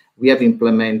yes. We have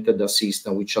implemented a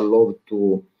system which allows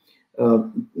to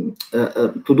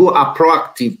do a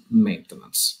proactive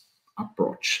maintenance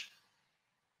approach.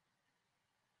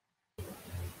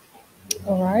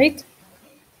 All right.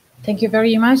 Thank you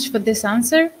very much for this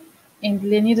answer. And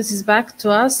Leonidas is back to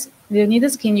us.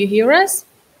 Leonidas, can you hear us?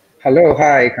 Hello,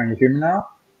 hi, can you hear me now?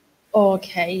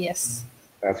 Okay, yes.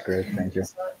 That's great. Thank you.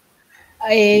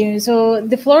 So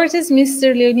the floor is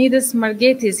Mr. Leonidas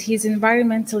Margetis. He's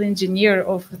environmental engineer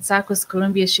of Tsakos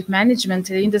Columbia Shipmanagement.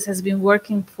 Leonidas has been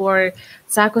working for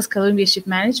Tsakos Columbia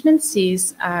Shipmanagement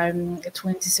since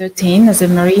 2013 as a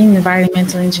marine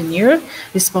environmental engineer,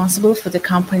 responsible for the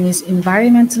company's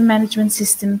environmental management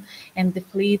system and the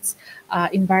fleet's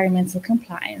environmental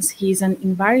compliance. He is an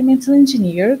environmental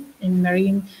engineer and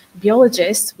marine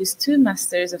biologist with 2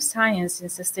 Masters of Science in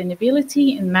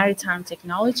Sustainability and Maritime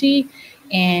Technology,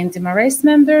 and the MIMarEST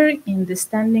member and the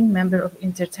standing member of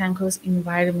Intertanko's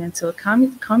Environmental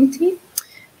Committee.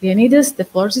 Leonidas, the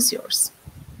floor is yours.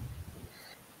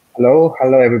 Hello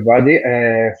everybody.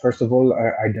 First of all,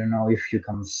 I don't know if you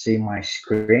can see my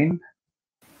screen.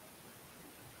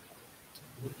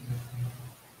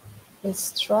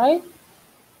 Let's try.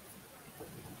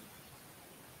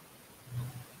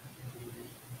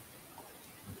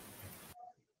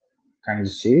 Can you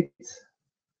see it?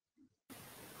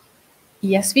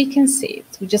 Yes, we can see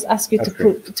it. We just ask you to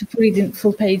put it in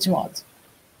full page mode.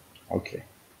 Okay.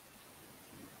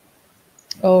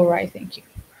 All right, thank you.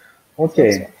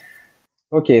 Okay.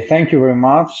 Okay, thank you very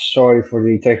much. Sorry for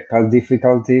the technical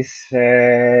difficulties.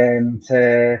 And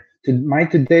my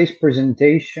today's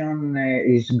presentation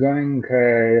is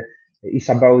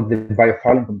about the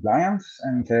biofouling compliance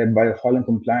and biofouling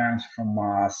compliance from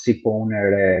a ship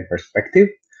owner perspective.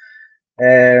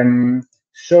 In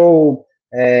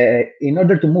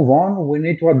order to move on, we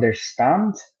need to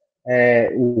understand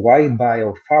why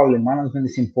biofouling management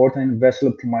is important in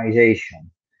vessel optimization.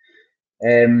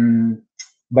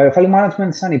 Biofouling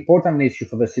management is an important issue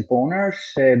for the ship owners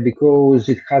because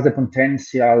it has the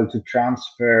potential to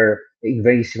transfer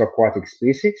invasive aquatic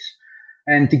species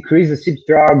and decrease the ship's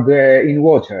drag in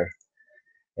water.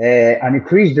 An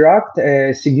increased drag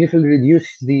significantly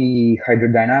reduces the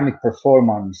hydrodynamic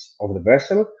performance of the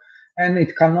vessel, and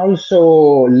it can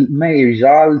also may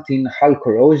result in hull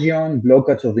corrosion,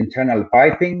 blockage of the internal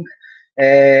piping,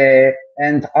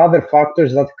 and other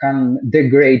factors that can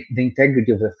degrade the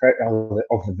integrity of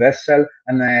the vessel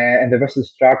and the vessel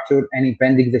structure, and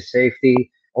impeding the safety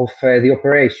of the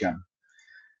operation.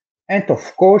 And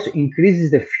of course,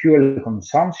 increases the fuel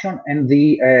consumption and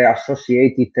the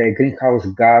associated greenhouse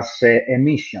gas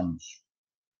emissions.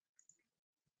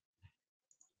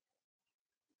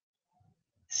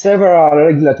 Several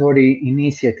regulatory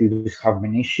initiatives have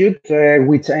been issued,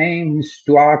 which aims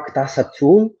to act as a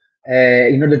tool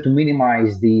in order to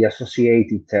minimize the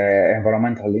associated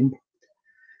environmental impact.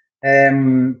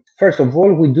 First of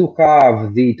all, we do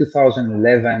have the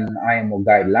 2011 IMO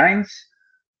guidelines.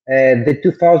 The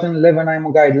 2011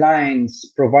 IMO guidelines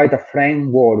provide a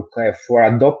framework for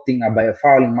adopting a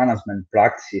biofouling management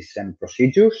practices and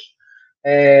procedures.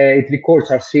 It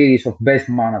records a series of best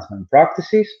management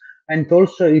practices, and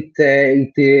also it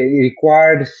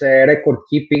requires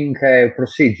record-keeping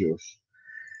procedures.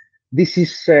 This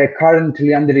is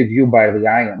currently under review by the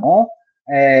IMO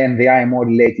and the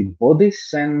IMO-related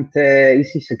bodies, and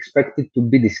this is expected to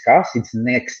be discussed, its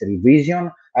next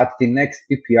revision, at the next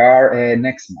PPR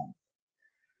next month.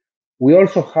 We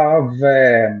also have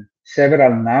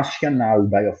several national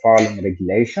biofouling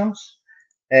regulations.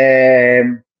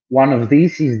 One of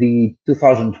these is the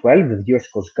 2012, the US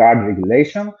Coast Guard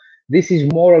regulation. This is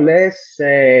more or less,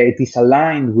 it is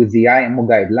aligned with the IMO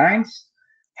guidelines.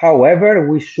 However,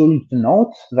 we should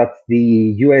note that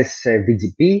the US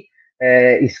VGP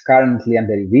is currently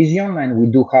under revision, and we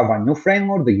do have a new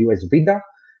framework, the US VIDA.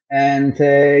 And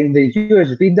in the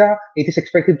US VIDA, it is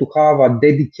expected to have a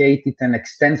dedicated and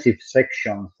extensive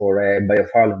section for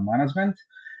biofouling management.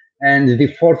 And the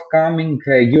forthcoming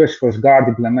US Coast Guard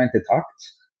implemented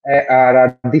acts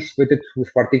are anticipated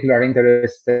with particular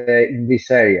interest in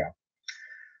this area.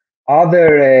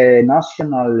 Other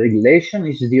national regulation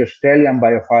is the Australian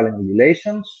biofouling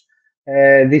regulations.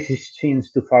 This is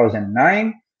since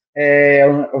 2009.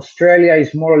 Australia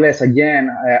is more or less, again,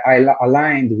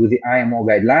 aligned with the IMO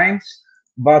guidelines,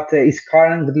 but is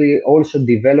currently also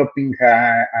developing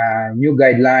new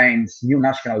guidelines, new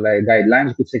national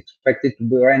guidelines, which is expected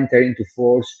to enter into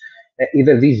force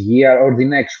either this year or the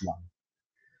next one.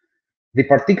 The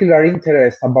particular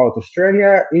interest about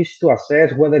Australia is to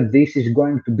assess whether this is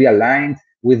going to be aligned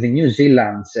with the New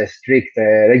Zealand's strict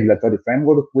regulatory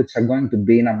framework, which are going to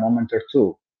be in a moment or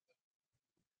two.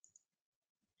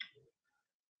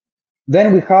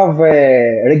 Then we have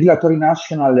regulatory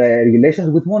national regulations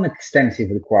with more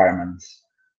extensive requirements.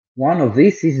 One of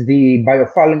these is the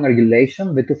biofouling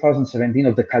regulation, the 2017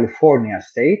 of the California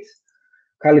state.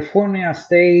 California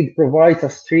state provides a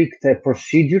strict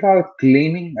procedural,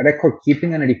 cleaning, record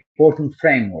keeping, and reporting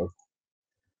framework.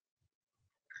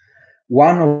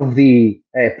 One of the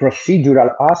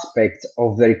procedural aspects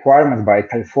of the requirement by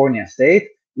California state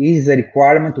is the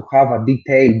requirement to have a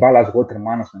detailed ballast water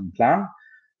management plan,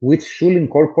 which should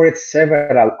incorporate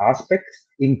several aspects,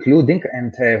 including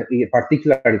and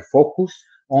particularly focus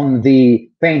on the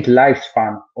paint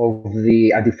lifespan of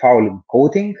the defouling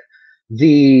coating,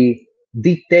 the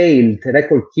detailed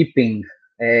record keeping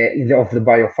of the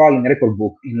biofouling record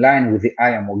book in line with the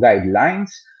IMO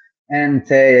guidelines, and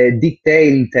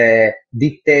detailed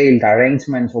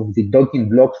arrangements of the docking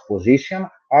blocks position,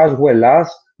 as well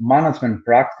as management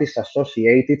practice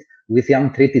associated with the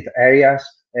untreated areas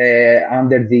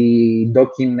under the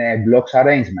docking blocks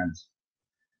arrangements.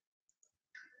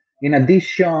 In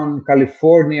addition,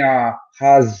 California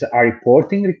has a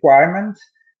reporting requirement.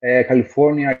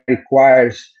 California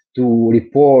requires to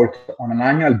report on an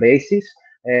annual basis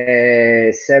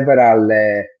several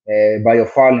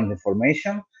biofouling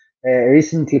information.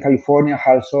 Recently, California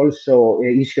has also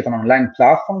issued an online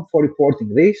platform for reporting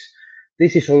this.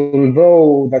 This is,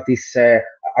 although that is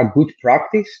a good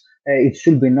practice, it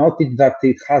should be noted that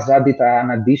it has added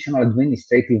an additional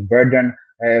administrative burden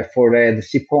for the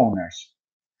ship owners.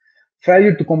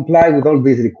 Failure to comply with all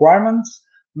these requirements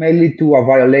may lead to a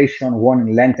violation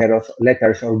warning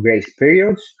letters or grace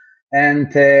periods,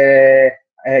 and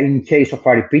in case of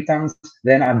a repeatance,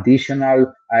 then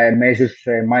additional measures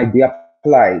might be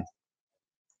applied.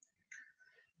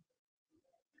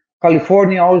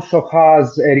 California also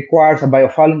requires a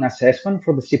biofouling assessment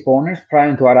for the ship owners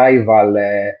prior to arrival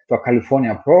to a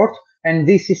California port, and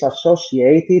this is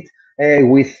associated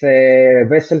with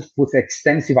vessels with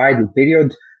extensive idle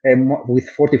period with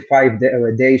 45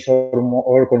 days or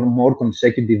more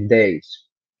consecutive days.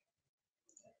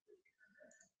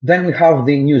 Then we have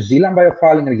the New Zealand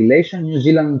biofouling regulation. New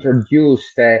Zealand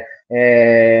introduced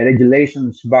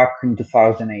regulations back in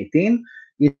 2018.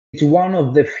 It's one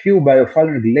of the few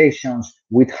biofouling regulations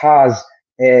which has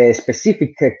a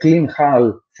specific clean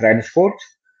hull threshold,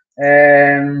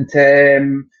 and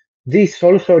this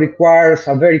also requires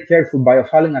a very careful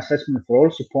biofouling assessment for all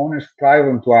ship owners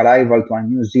prior to arrival to a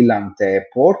New Zealand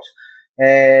port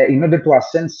in order to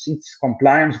assess its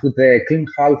compliance with the clean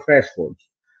hull threshold.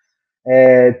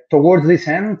 Towards this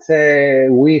end,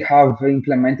 we have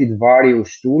implemented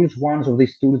various tools. One of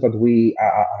these tools that we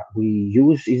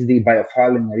use is the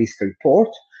biofouling risk report.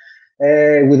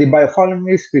 With the biofouling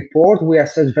risk report, we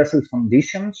assess vessel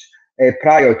conditions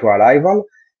prior to arrival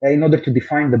in order to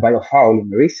define the biofouling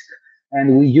risk,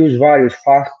 and we use various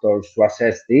factors to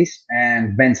assess this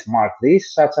and benchmark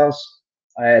this, such as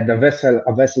a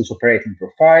vessel's operating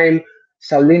profile,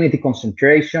 salinity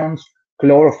concentrations,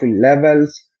 chlorophyll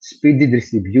levels, speedy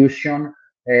distribution,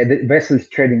 the vessel's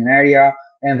trading area,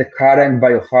 and the current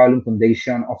biofouling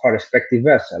condition of a respective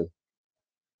vessel.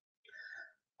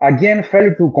 Again,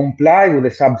 failure to comply with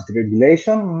the subject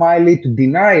regulation might lead to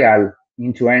denial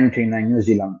into entry in a New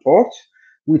Zealand port,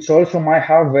 which also might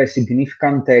have a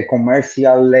significant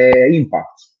commercial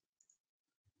impact.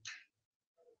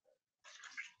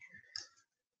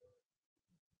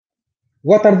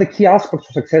 What are the key aspects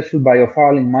of successful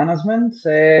biofouling management?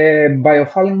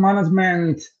 Biofouling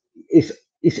management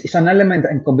is an element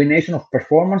and combination of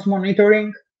performance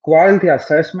monitoring, quality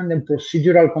assessment, and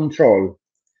procedural control.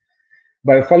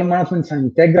 Biofouling management is an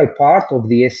integral part of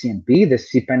the SCMP, the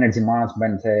Ship Energy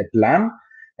Management Plan,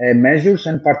 measures,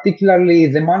 and particularly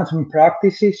the management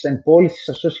practices and policies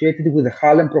associated with the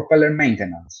hull and propeller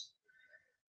maintenance.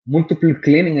 Multiple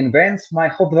cleaning events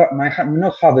might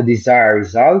not have the desired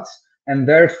results, and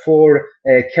therefore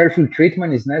careful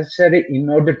treatment is necessary in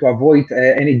order to avoid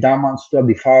any damage to a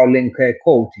defouling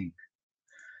coating.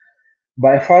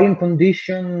 Biofouling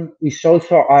condition is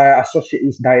also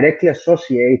directly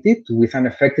associated with an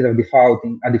effective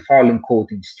defouling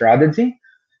coating strategy.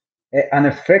 An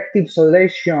effective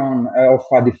selection of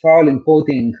a defouling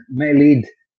coating may lead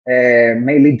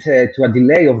to a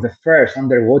delay of the first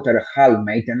underwater hull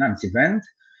maintenance event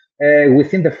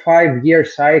within the 5-year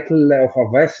cycle of a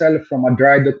vessel from a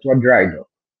dry dock to a dry dock.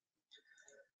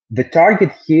 The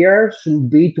target here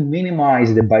should be to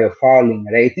minimize the biofouling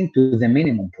rating to the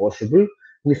minimum possible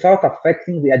without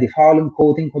affecting the defouling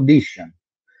coating condition.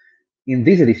 In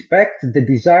this respect, the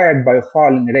desired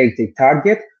biofouling rating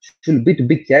target should be to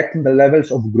be kept in the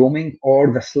levels of grooming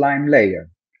or the slime layer.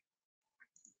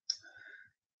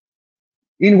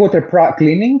 In-water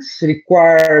cleanings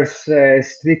requires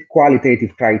strict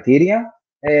qualitative criteria.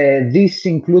 These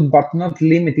include, but not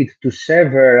limited to,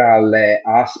 several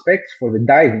aspects for the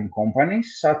diving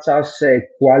companies, such as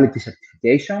quality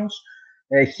certifications,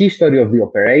 history of the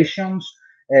operations,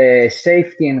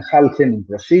 safety and hull cleaning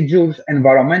procedures,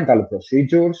 environmental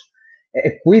procedures,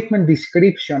 equipment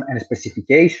description and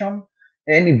specification,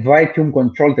 any vacuum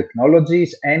control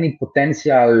technologies, any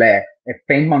potential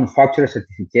paint manufacturer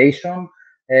certification,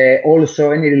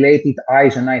 also any related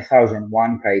ISO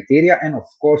 9001 criteria, and of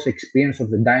course experience of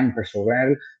the diving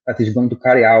personnel that is going to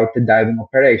carry out the diving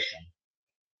operation.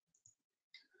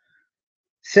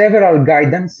 Several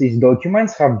guidance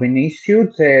documents have been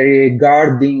issued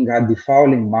regarding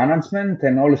defouling management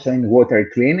and also in water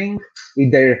cleaning.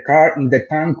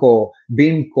 Intertanko,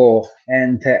 BIMCO,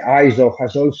 and ISO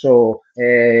has also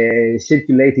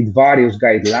circulated various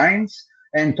guidelines,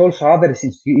 and also other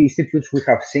institutes we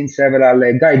have seen several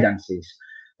guidances.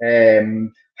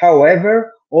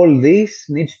 However, all this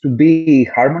needs to be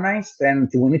harmonized, and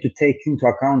we need to take into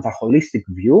account a holistic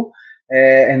view.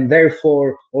 And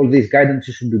therefore, all these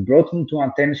guidances should be brought into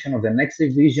attention of the next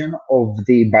revision of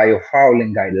the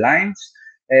biofouling guidelines,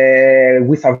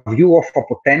 with a view of a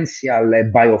potential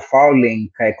biofouling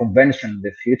convention in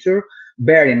the future.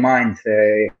 Bear in mind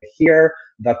here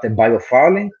that the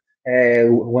biofouling,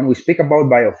 when we speak about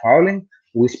biofouling,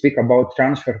 we speak about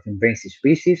transfer of invasive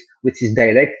species, which is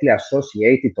directly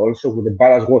associated also with the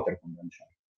Ballast Water Convention.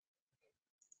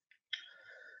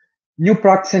 New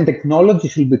practice and technology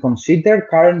should be considered.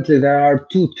 Currently, there are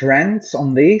two trends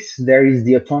on this. There is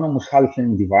the autonomous hull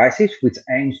cleaning devices, which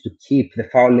aims to keep the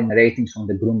fouling ratings on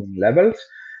the grooming levels.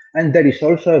 And there is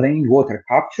also the in-water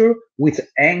capture, which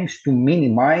aims to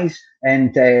minimize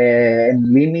and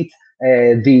limit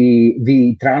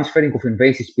the transferring of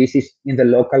invasive species in the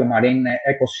local marine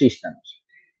ecosystems.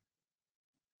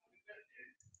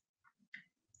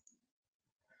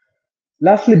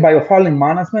 Lastly, biofouling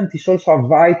management is also a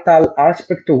vital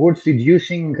aspect towards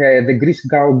reducing the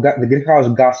greenhouse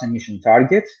gas emission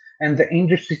targets and the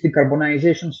industry's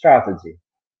decarbonization strategy.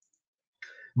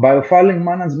 Biofouling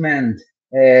management,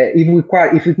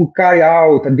 if we could carry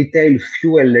out a detailed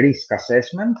fuel risk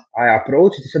assessment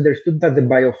approach, it is understood that the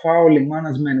biofouling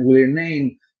management will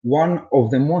remain one of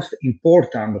the most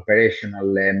important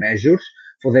operational measures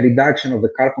for the reduction of the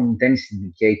carbon intensity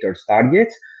indicators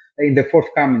targets in the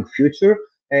forthcoming future.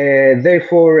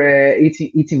 Therefore,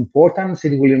 its importance,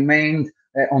 it will remain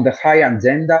on the high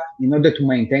agenda in order to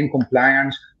maintain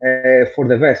compliance for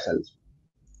the vessels.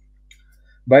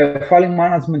 Biofouling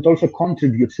management also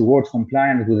contributes towards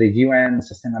compliance with the UN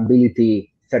Sustainability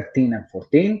 13 and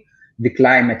 14, the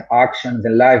climate action,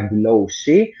 the life below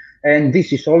sea, and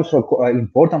this is also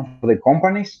important for the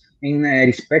companies in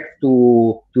respect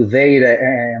to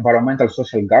their environmental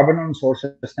social governance or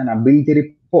sustainability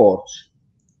reports.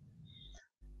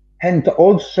 And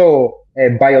also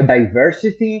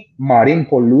biodiversity, marine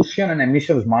pollution, and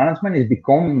emissions management is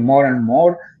becoming more and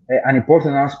more an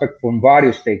important aspect from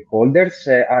various stakeholders,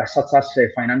 such as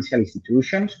financial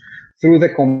institutions, through the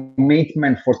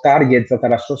commitment for targets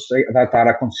that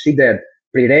are considered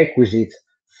prerequisites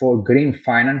for green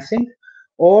financing,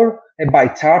 or by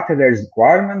charterers'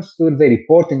 requirements through the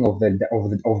reporting of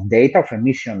data, of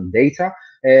emission data,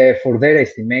 for their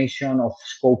estimation of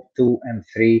scope 2 and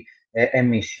 3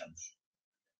 emissions.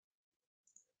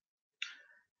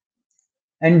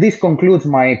 And this concludes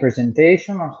my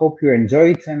presentation. I hope you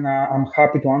enjoyed it, and I'm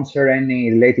happy to answer any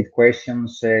related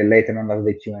questions later on of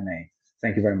the Q&A.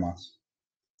 Thank you very much.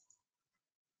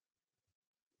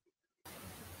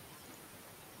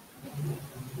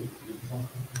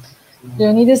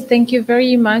 Leonidas, thank you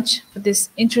very much for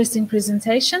this interesting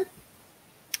presentation.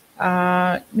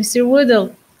 Mr.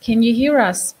 Woodall, can you hear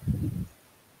us?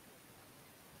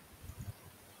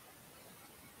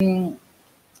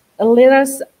 Let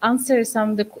us answer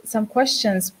some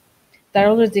questions that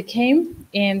already came,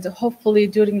 and hopefully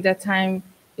during that time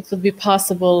it will be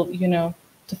possible,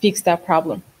 to fix that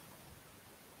problem.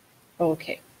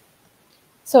 Okay.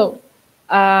 So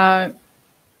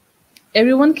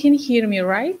everyone can hear me,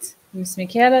 right? Ms.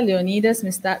 Michela, Leonidas,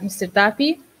 Mr.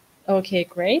 Tapi. Okay,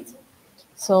 great.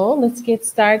 So let's get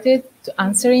started to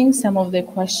answering some of the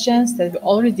questions that we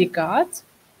already got.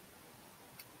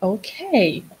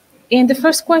 Okay. And the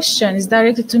first question is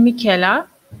directed to Michela,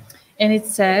 and it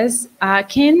says,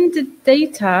 can the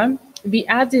data be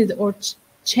added or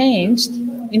changed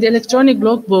in the electronic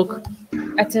logbook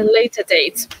at a later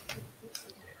date?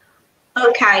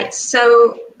 Okay,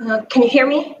 so can you hear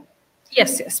me?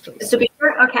 Yes, please.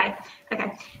 Okay.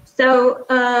 So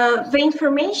the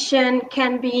information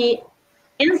can be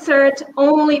inserted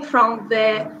only from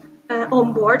the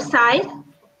onboard side,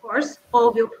 of course,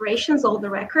 all the operations, all the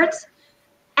records.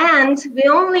 And the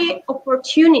only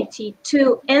opportunity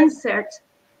to insert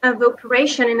the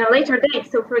operation in a later date.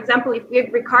 So, for example, if we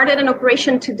recorded an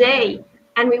operation today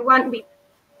and we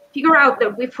figure out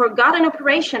that we forgot an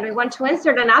operation, we want to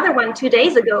insert another one 2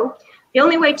 days ago, The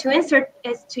only way to insert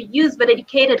is to use the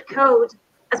dedicated code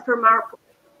as per MARPOL.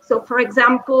 So for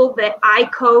example, the I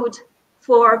code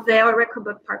for the record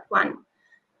book part 1.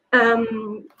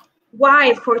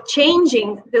 Why? For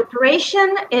changing the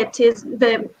operation, it is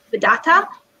the data,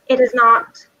 it is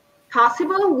not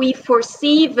possible. We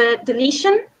foresee the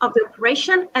deletion of the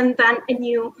operation and then a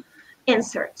new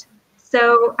insert.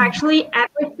 So actually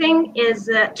everything is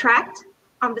tracked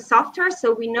on the software,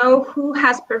 so we know who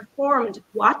has performed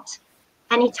what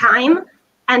anytime.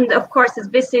 And of course, as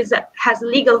this has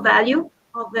legal value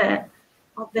of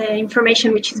the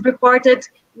information which is reported,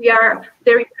 we are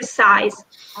very precise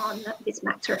on this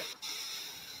matter.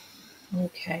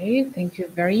 Okay, thank you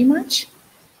very much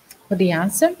for the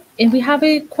answer. And we have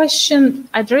a question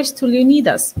addressed to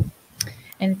Leonidas.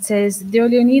 And it says, dear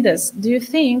Leonidas, do you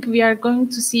think we are going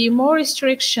to see more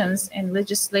restrictions and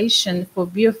legislation for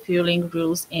biofueling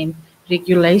rules and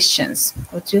regulations?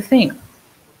 What do you think?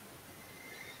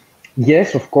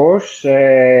 Yes, of course,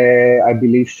 I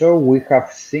believe so. We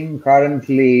have seen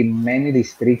currently many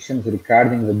restrictions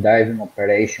regarding the diving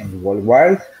operations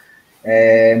worldwide.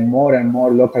 More and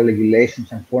more local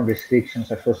regulations and foreign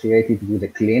restrictions associated with the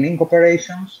cleaning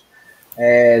operations.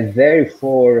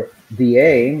 Therefore, the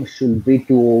aim should be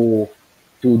to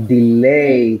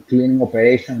delay cleaning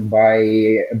operation by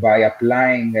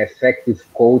applying effective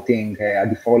coating,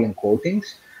 anti-fouling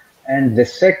coatings. And the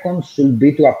second should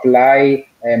be to apply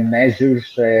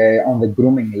measures on the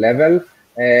grooming level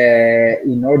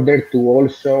in order to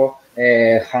also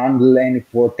handle any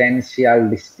potential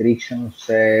restrictions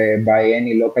by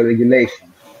any local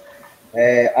regulations.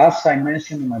 As I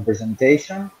mentioned in my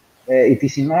presentation, it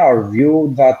is in our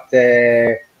view that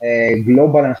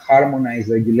global and harmonized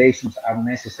regulations are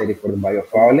necessary for the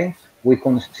biofouling. We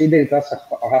consider it as a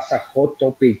hot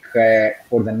topic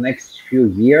for the next few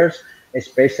years,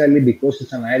 especially because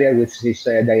it's an area which is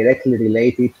directly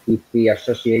related with the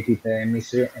associated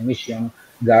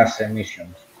gas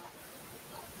emissions.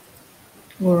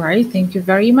 All right, thank you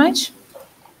very much.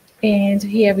 And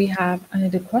here we have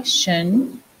another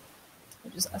question.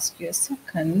 I'll just ask you a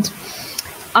second.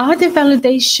 Are the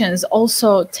validations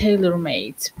also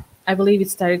tailor-made? I believe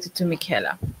it's directed to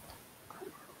Michela.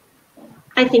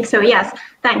 I think so, yes.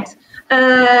 Thanks.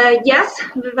 Yes,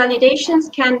 the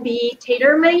validations can be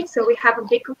tailor-made. So we have a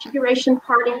big configuration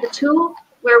part in the tool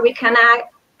where we can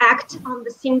act on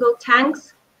the single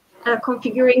tanks,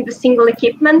 configuring the single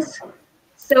equipments.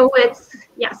 So it's,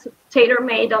 yes,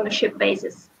 tailor-made on a ship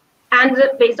basis and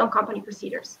based on company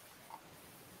procedures.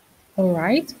 All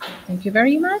right, thank you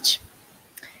very much.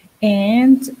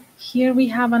 And here we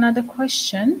have another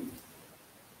question.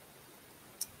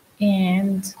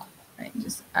 And I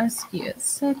just ask you a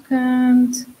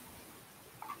second.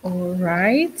 All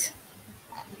right.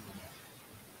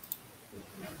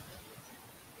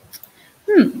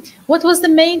 What was the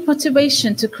main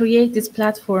motivation to create this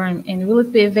platform, and will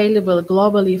it be available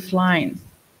globally offline?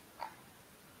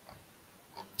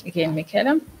 Again,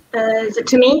 Michela. Is it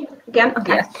to me again?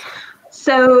 Okay. Yes.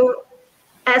 So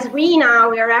as RINA,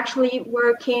 we are actually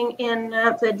working in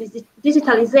the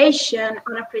digitalization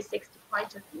on a 360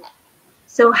 point of view.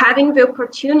 So having the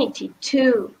opportunity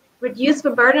to reduce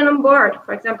the burden on board,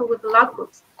 for example, with the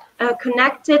logbooks,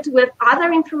 connect it with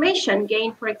other information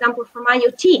gained, for example, from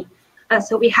IoT.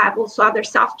 So we have also other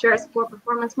softwares for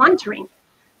performance monitoring.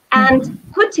 And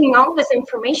putting all this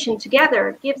information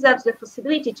together gives us the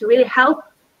possibility to really help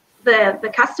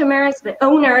the customers, the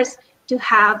owners, to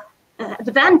have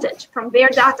advantage from their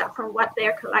data, from what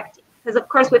they're collecting. Because of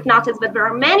course we've noticed that there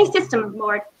are many systems on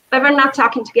board, but we're not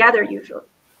talking together usually.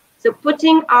 So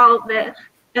putting all the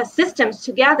systems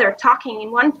together, talking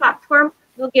in one platform,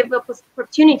 will give the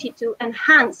opportunity to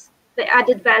enhance the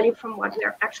added value from what we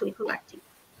are actually collecting.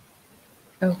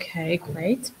 Okay,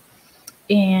 great.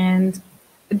 And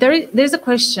there's a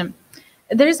question.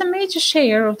 There is a major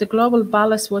share of the global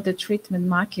ballast water treatment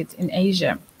market in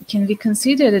Asia. Can we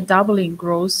consider the doubling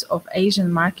growth of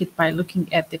Asian market by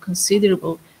looking at the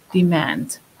considerable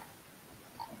demand?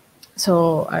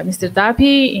 So, Mr.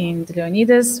 Dapi and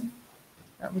Leonidas,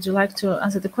 would you like to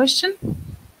answer the question?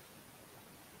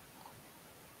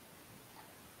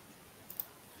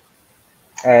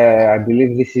 I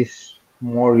believe this is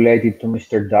more related to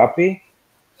Mr. Dapi.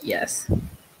 Yes,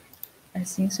 I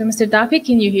think so. Mr. Dapi,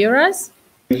 can you hear us?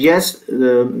 Yes,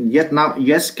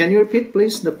 yes. Can you repeat,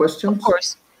 please, the question? Of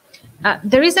course.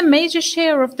 There is a major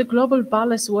share of the global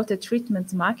ballast water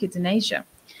treatment market in Asia.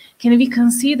 Can we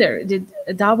consider the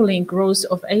doubling growth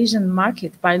of Asian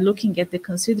market by looking at the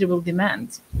considerable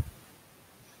demand?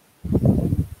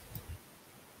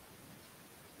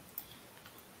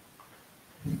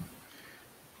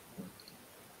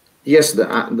 Yes,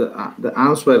 the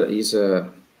answer is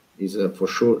for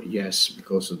sure yes,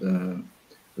 because the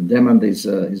demand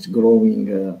is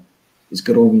growing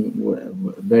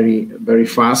very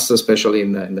fast, especially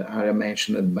in the area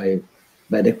mentioned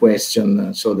by the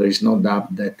question. So there is no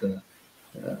doubt that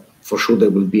for sure there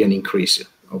will be an increase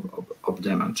of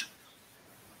demand.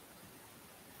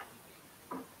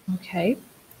 Okay,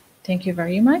 thank you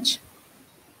very much.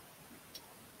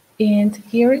 And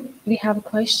here we have a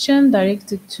question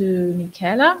directed to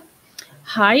Michela.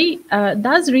 Hi,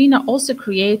 does RINA also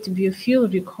create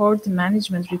biofuel record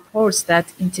management reports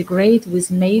that integrate with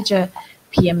major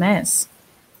PMS?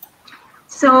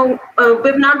 So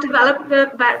we've not developed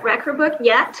that record book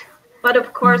yet, but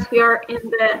of course we are in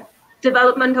the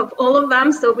development of all of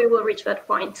them, so we will reach that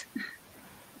point.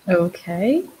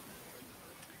 Okay.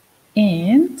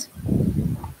 And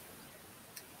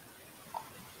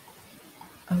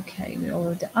okay, we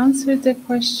already answered the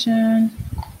question.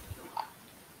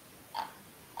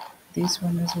 This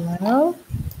one as well.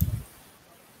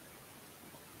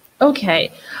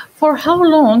 Okay, for how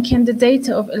long can the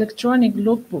data of electronic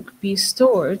logbook be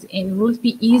stored, and will it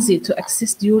be easy to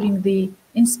access during the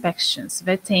inspections,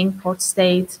 vetting, port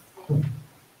state?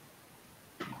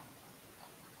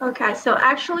 Okay, so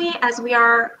actually, as we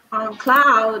are on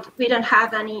cloud, we don't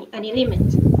have any limit.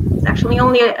 It's actually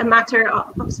only a matter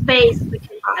of space we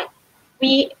can buy.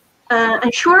 We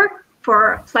ensure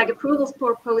for flag approvals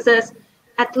purposes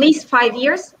at least 5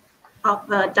 years of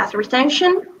data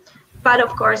retention. But of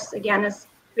course, again, as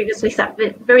previously said,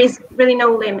 there is really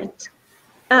no limit.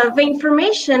 The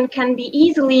information can be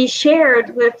easily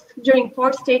shared during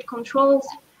port state controls,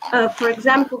 for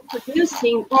example,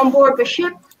 producing onboard the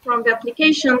ship from the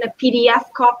application a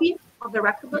PDF copy of the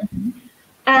record book.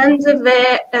 And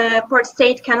the port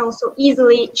state can also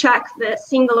easily check the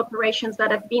single operations that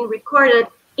have been recorded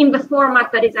in the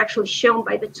format that is actually shown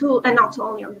by the tool and not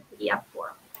only on the PDF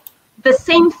form. The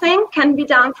same thing can be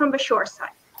done from the shore side.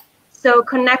 So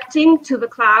connecting to the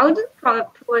cloud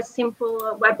through a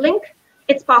simple web link,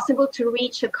 it's possible to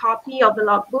reach a copy of the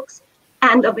logbooks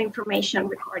and of information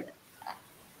recorded.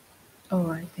 All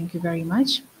right, thank you very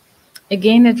much.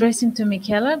 Again, addressing to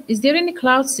Michela, is there any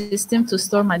cloud system to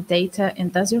store my data,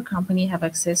 and does your company have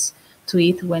access to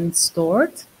it when it's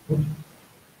stored?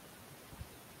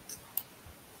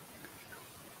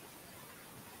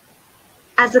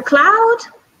 As a cloud,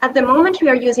 at the moment we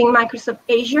are using Microsoft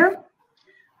Azure.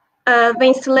 The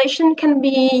installation can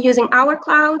be using our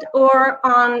cloud or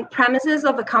on premises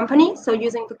of a company, so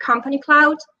using the company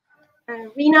cloud.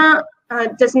 RINA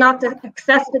does not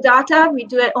access the data. We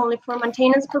do it only for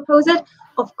maintenance purposes,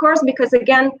 of course, because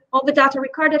again, all the data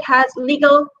recorded has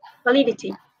legal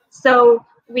validity. So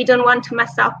we don't want to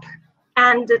mess up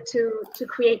and to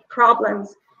create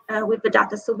problems with the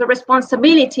data. So the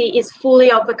responsibility is fully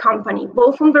of the company,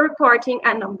 both on the reporting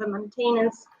and on the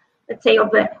maintenance, let's say, of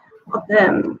the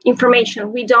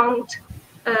information. We don't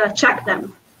check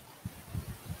them.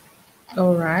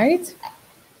 All right.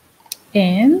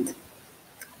 And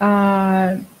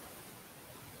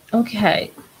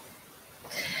okay.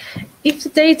 If the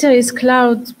data is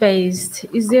cloud-based,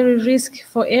 is there a risk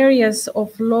for areas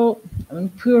of low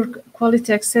and poor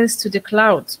quality access to the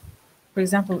cloud? For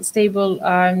example, stable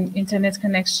internet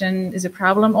connection is a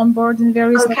problem on board in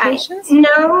various locations?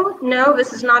 No,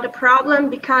 this is not a problem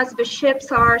because the ships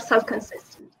are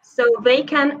self-consistent. So they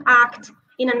can act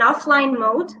in an offline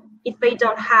mode if they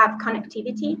don't have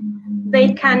connectivity. They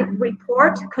can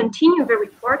continue the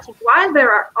reporting while they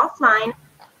are offline.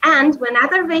 And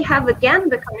whenever they have again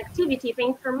the connectivity, the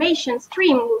information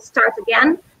stream will start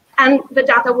again and the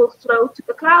data will flow to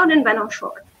the cloud and then on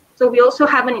shore. So we also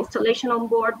have an installation on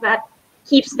board that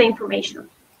keeps the information,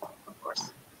 of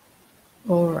course.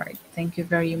 All right, thank you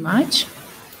very much.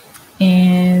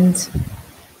 And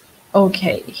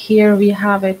okay, here we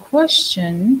have a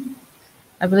question.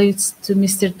 I believe it's to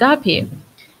Mr. Dapi.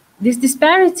 This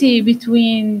disparity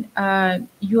between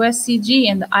USCG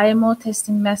and the IMO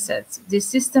testing methods, the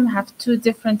system have two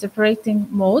different operating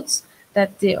modes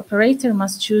that the operator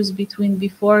must choose between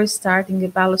before starting a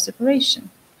ballast operation,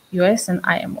 US and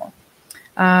IMO.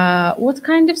 What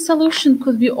kind of solution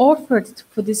could be offered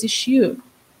for this issue?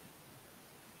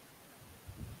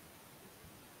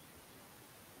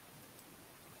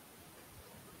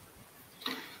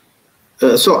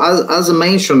 So as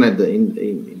mentioned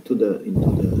into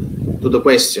the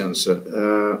questions,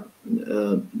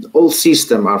 all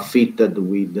systems are fitted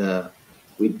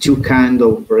with two kind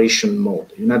of operation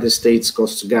mode: United States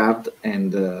Coast Guard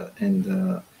and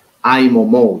IMO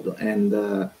mode. And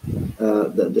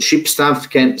the ship staff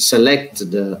can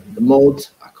select the mode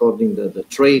according to the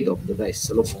trade of the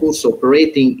vessel. Of course,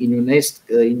 operating in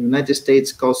United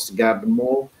States Coast Guard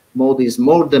mode is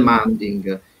more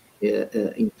demanding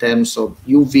in terms of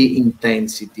UV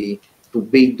intensity to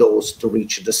be dosed to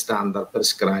reach the standard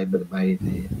prescribed by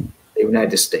the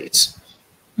United States.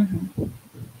 Mm-hmm.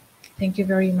 Thank you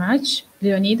very much.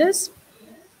 Leonidas?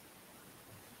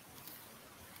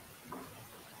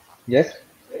 Yes?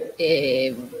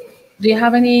 Do you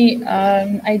have any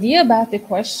idea about the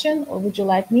question, or would you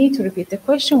like me to repeat the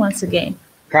question once again?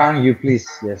 Can you please,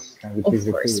 yes, can you please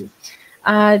repeat it?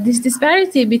 This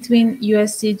disparity between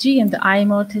USCG and the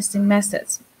IMO testing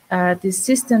methods. These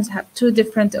systems have two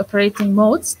different operating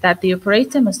modes that the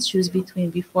operator must choose between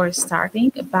before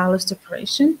starting a ballast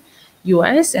operation,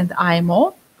 US and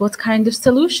IMO. What kind of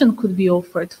solution could be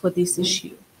offered for this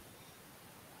issue?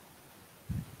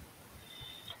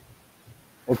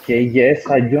 Okay, yes,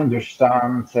 I do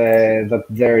understand that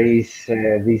there is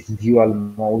this dual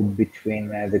mode between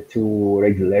the two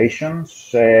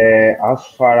regulations. As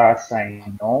far as I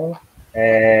know,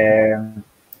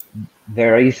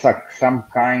 there is some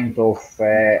kind of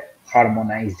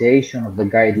harmonization of the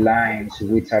guidelines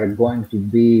which are going to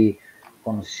be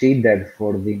considered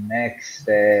for the next,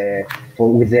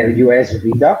 with the US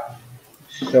VIDA.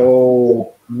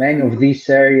 So many of these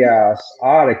areas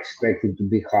are expected to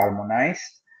be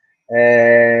harmonized.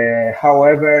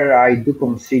 However, I do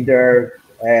consider,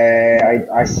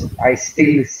 I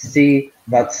still see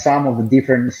that some of the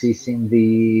differences in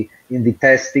the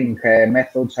testing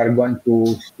methods are going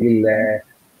to be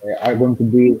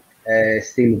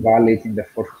still valid in the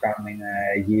forthcoming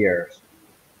years.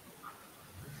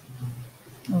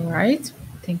 All right,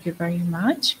 thank you very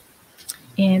much.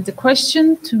 And the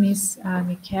question to Ms.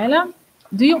 Michela,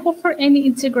 do you offer any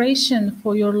integration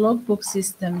for your logbook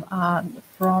system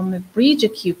from bridge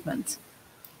equipment?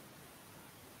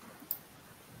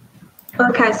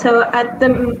 Okay, so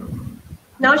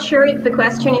not sure if the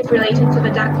question is related to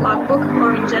the DAC logbook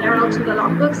or in general to the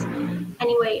logbooks.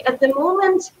 Anyway, at the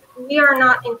moment, we are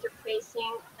not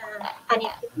interfacing any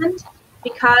equipment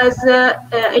because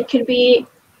it could be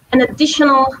an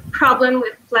additional problem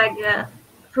with flag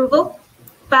approval.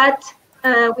 But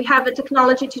we have the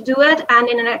technology to do it, and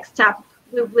in the next step,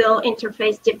 we will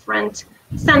interface different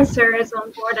sensors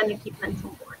on board and equipment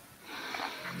on board.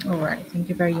 All right, thank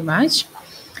you very much.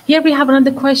 Here we have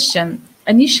another question.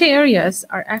 Niche areas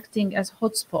are acting as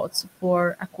hotspots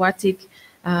for aquatic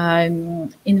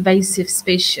invasive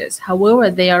species.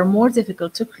 However, they are more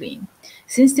difficult to clean.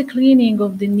 Since the cleaning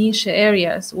of the niche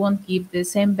areas won't give the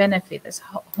same benefit as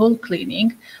whole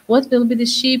cleaning, what will be the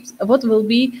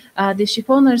ship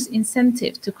owner's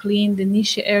incentive to clean the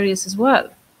niche areas as well?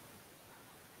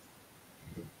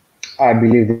 I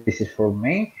believe this is for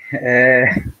me.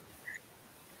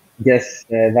 Yes,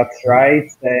 that's right.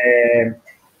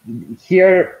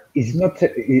 Here is not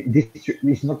this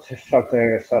is not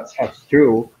such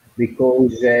true,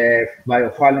 because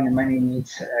biofouling in many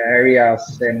niche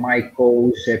areas might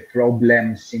cause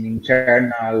problems in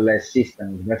internal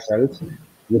systems vessels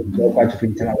with blockage of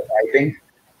internal piping.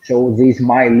 So this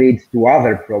might lead to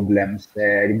other problems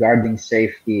regarding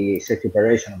safety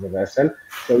operation of the vessel.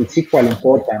 So it's equally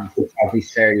important to have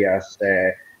these areas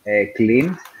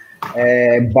cleaned.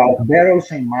 But bear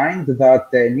also in mind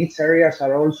that niche areas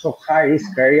are also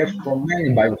high-risk areas for many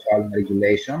biofouling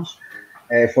regulations.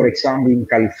 For example, in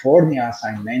California, as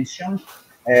I mentioned,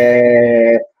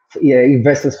 if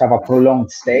vessels have a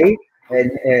prolonged stay,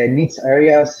 niche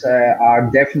areas are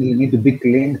definitely need to be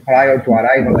cleaned prior to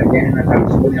arrival again in a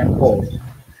Californian port.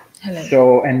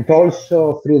 So, and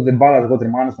also through the ballast water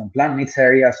management plan, niche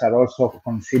areas are also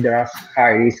considered as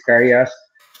high-risk areas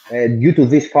due to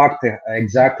this fact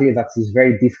exactly that it's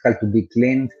very difficult to be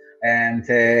cleaned, and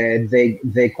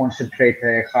they concentrate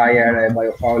a higher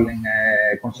biofouling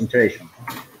concentration.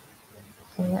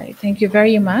 All right, thank you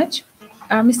very much.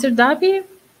 Mr. Dabi,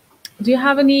 do you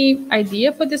have any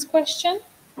idea for this question?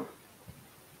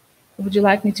 Would you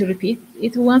like me to repeat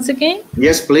it once again?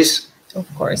 Yes, please.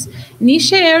 Of course.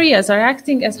 Niche areas are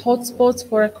acting as hotspots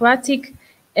for aquatic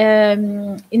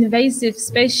invasive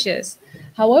species.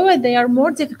 However, they are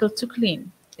more difficult to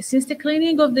clean. Since the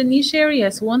cleaning of the niche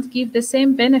areas won't give the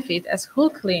same benefit as hull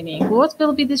cleaning, what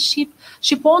will be the ship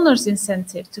owner's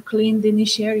incentive to clean the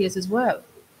niche areas as well?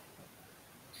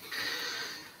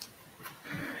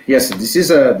 Yes, this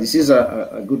is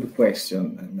a good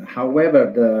question.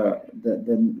 However,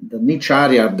 the niche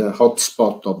area, the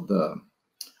hotspot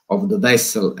of the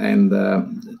vessel, and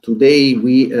today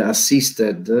we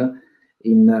assisted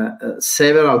in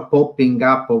several popping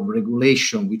up of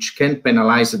regulation which can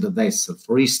penalize the vessel.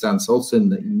 For instance, also in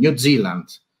New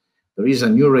Zealand, there is a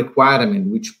new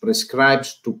requirement which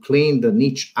prescribes to clean the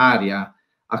niche area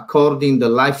according the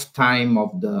lifetime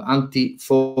of the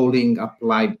anti-fouling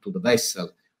applied to the vessel,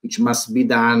 which must be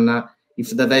done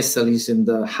if the vessel is in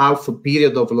the half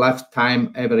period of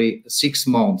lifetime every 6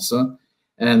 months.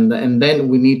 And then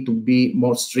we need to be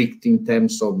more strict in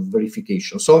terms of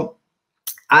verification. So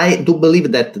I do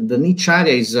believe that the niche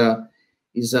area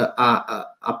is a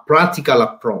practical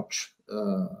approach.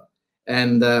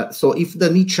 So if the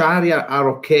niche area are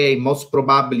okay, most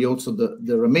probably also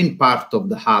the remaining part of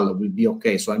the hull will be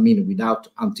okay. So I mean without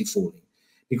anti-fouling,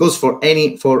 because for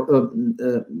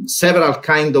several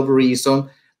kind of reasons,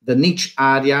 the niche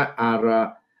area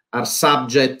are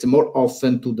subject more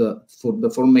often to the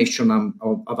formation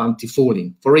of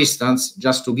anti-fouling. For instance,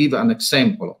 just to give an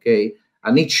example, okay,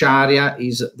 a niche area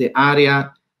is the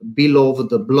area below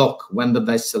the block when the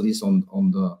vessel is in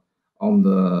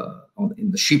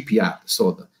the shipyard.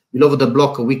 So below the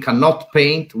block, we cannot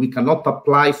paint, we cannot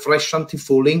apply fresh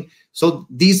anti-fouling. So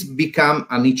this become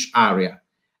a niche area.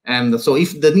 And so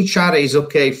if the niche area is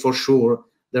okay, for sure,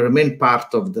 the remaining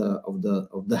part of the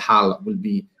hull will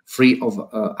be free of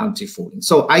anti-fouling.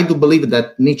 So I do believe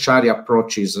that niche area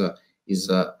approach is a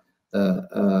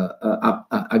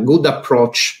good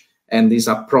approach, and is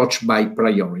approached by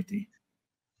priority.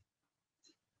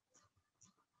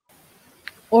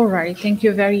 All right, thank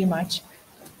you very much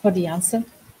for the answer.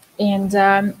 And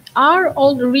are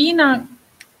all RINA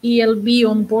ELB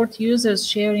onboard users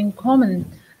sharing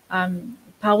common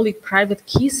public-private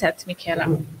key set,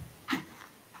 Michela?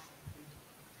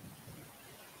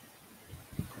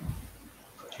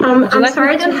 I'm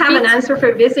sorry, I don't have an answer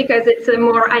for this because it's a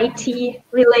more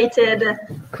IT-related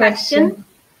question.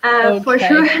 Okay. For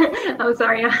sure, I'm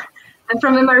sorry, I'm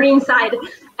from the marine side.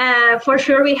 For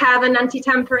sure, we have an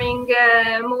anti-tampering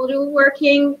module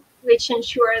working, which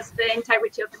ensures the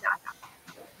integrity of the data.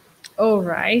 All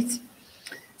right.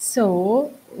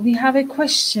 So we have a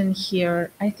question here.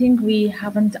 I think we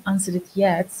haven't answered it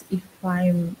yet.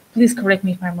 Please correct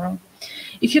me if I'm wrong.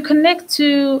 If you connect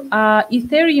to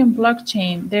Ethereum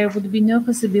blockchain, there would be no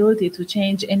possibility to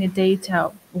change any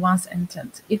data once entered.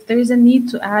 If there is a need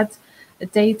to add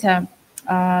data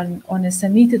on a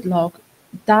submitted log,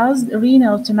 does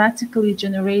RINA automatically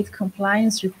generate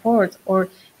compliance report, or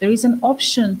there is an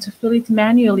option to fill it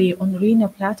manually on RINA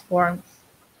platform?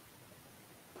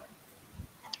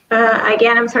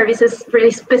 Again, I'm sorry, this is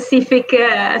really specific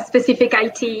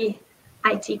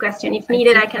IT question. If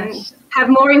needed, I can have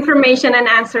more information and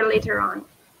answer later on.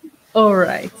 All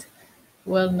right,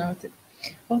 well noted.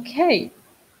 Okay,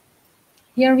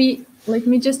 let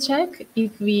me just check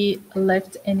if we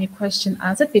left any question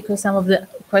answered, because some of the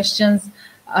questions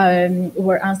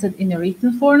were answered in a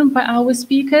written form by our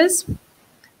speakers.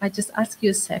 I just ask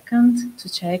you a second to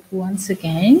check once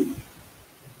again.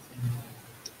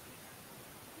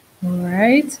 All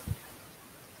right.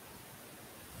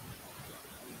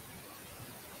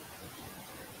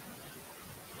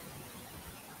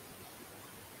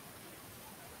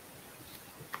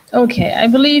 Okay, I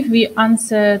believe we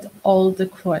answered all the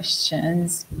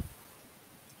questions.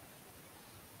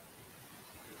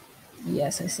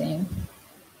 Yes, I see.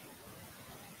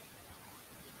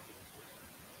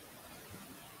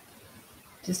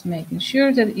 Just making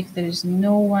sure that if there is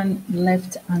no one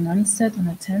left unanswered,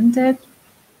 unattended.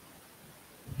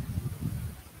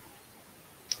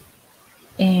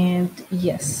 And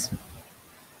yes.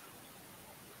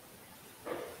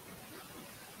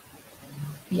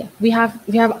 Yeah, we have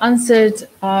answered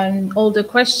all the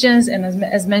questions, and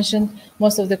as mentioned,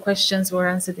 most of the questions were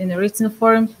answered in a written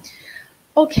form.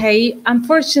 Okay,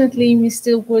 unfortunately,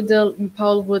 Mr. Woodall,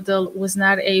 Poul Woodall, was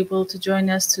not able to join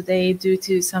us today due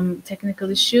to some technical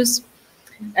issues.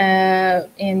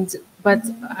 But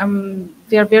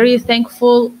we are very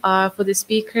thankful for the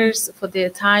speakers, for their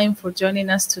time, for joining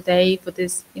us today for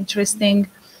this interesting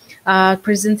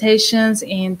presentations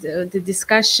and the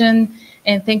discussion.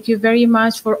 And thank you very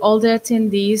much for all the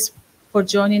attendees for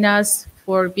joining us,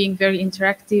 for being very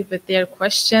interactive with their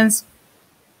questions.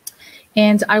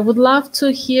 And I would love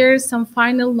to hear some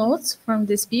final notes from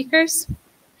the speakers,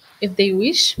 if they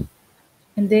wish,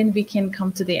 and then we can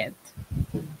come to the end.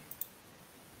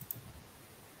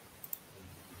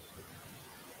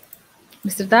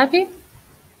 Mr. Davi?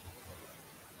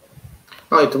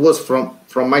 No, it was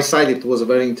from my side, it was a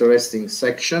very interesting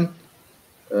section.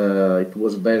 It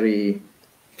was very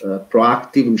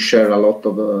proactive. We share a lot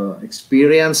of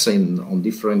experience on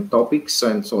different topics,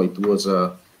 and so it was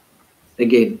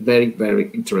again very, very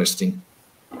interesting.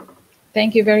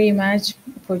 Thank you very much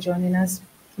for joining us.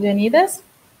 Leonidas?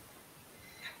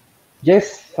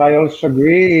 Yes, I also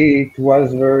agree. It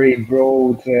was very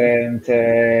broad and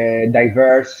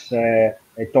diverse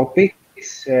topics.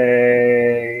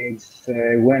 When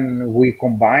we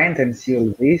combined and see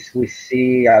all this, we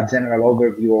see a general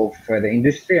overview of the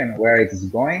industry and where it is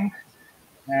going.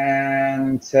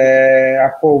 And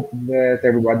I hope that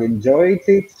everybody enjoyed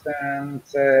it, and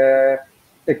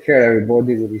take care,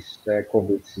 everybody, with this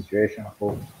COVID situation. I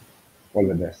hope all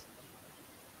the best.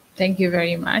 Thank you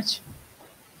very much.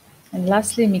 And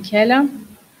lastly, Michela.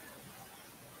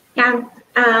 Yeah,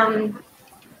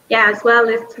 as well,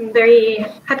 I'm very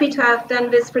happy to have done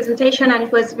this presentation, and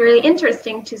it was really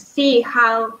interesting to see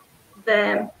how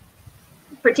the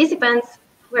participants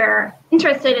were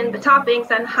interested in the topics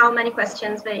and how many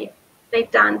questions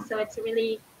they've done. So it's a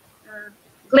really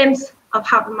glimpse of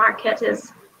how the market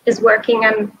is working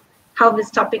and how this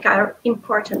topic are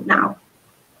important now.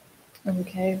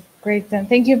 Okay, great. Then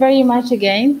thank you very much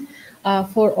again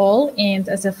for all. And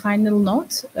as a final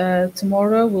note,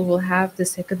 tomorrow we will have the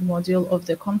second module of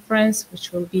the conference,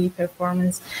 which will be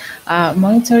performance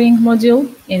monitoring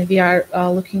module. And we are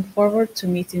looking forward to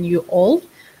meeting you all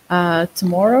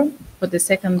tomorrow for the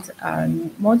second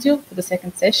module, for the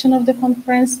second session of the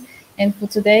conference. And for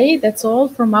today, that's all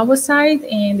from our side.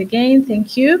 And again,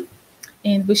 thank you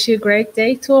and wish you a great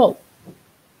day to all.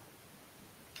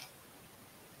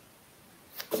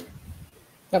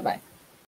 Bye-bye.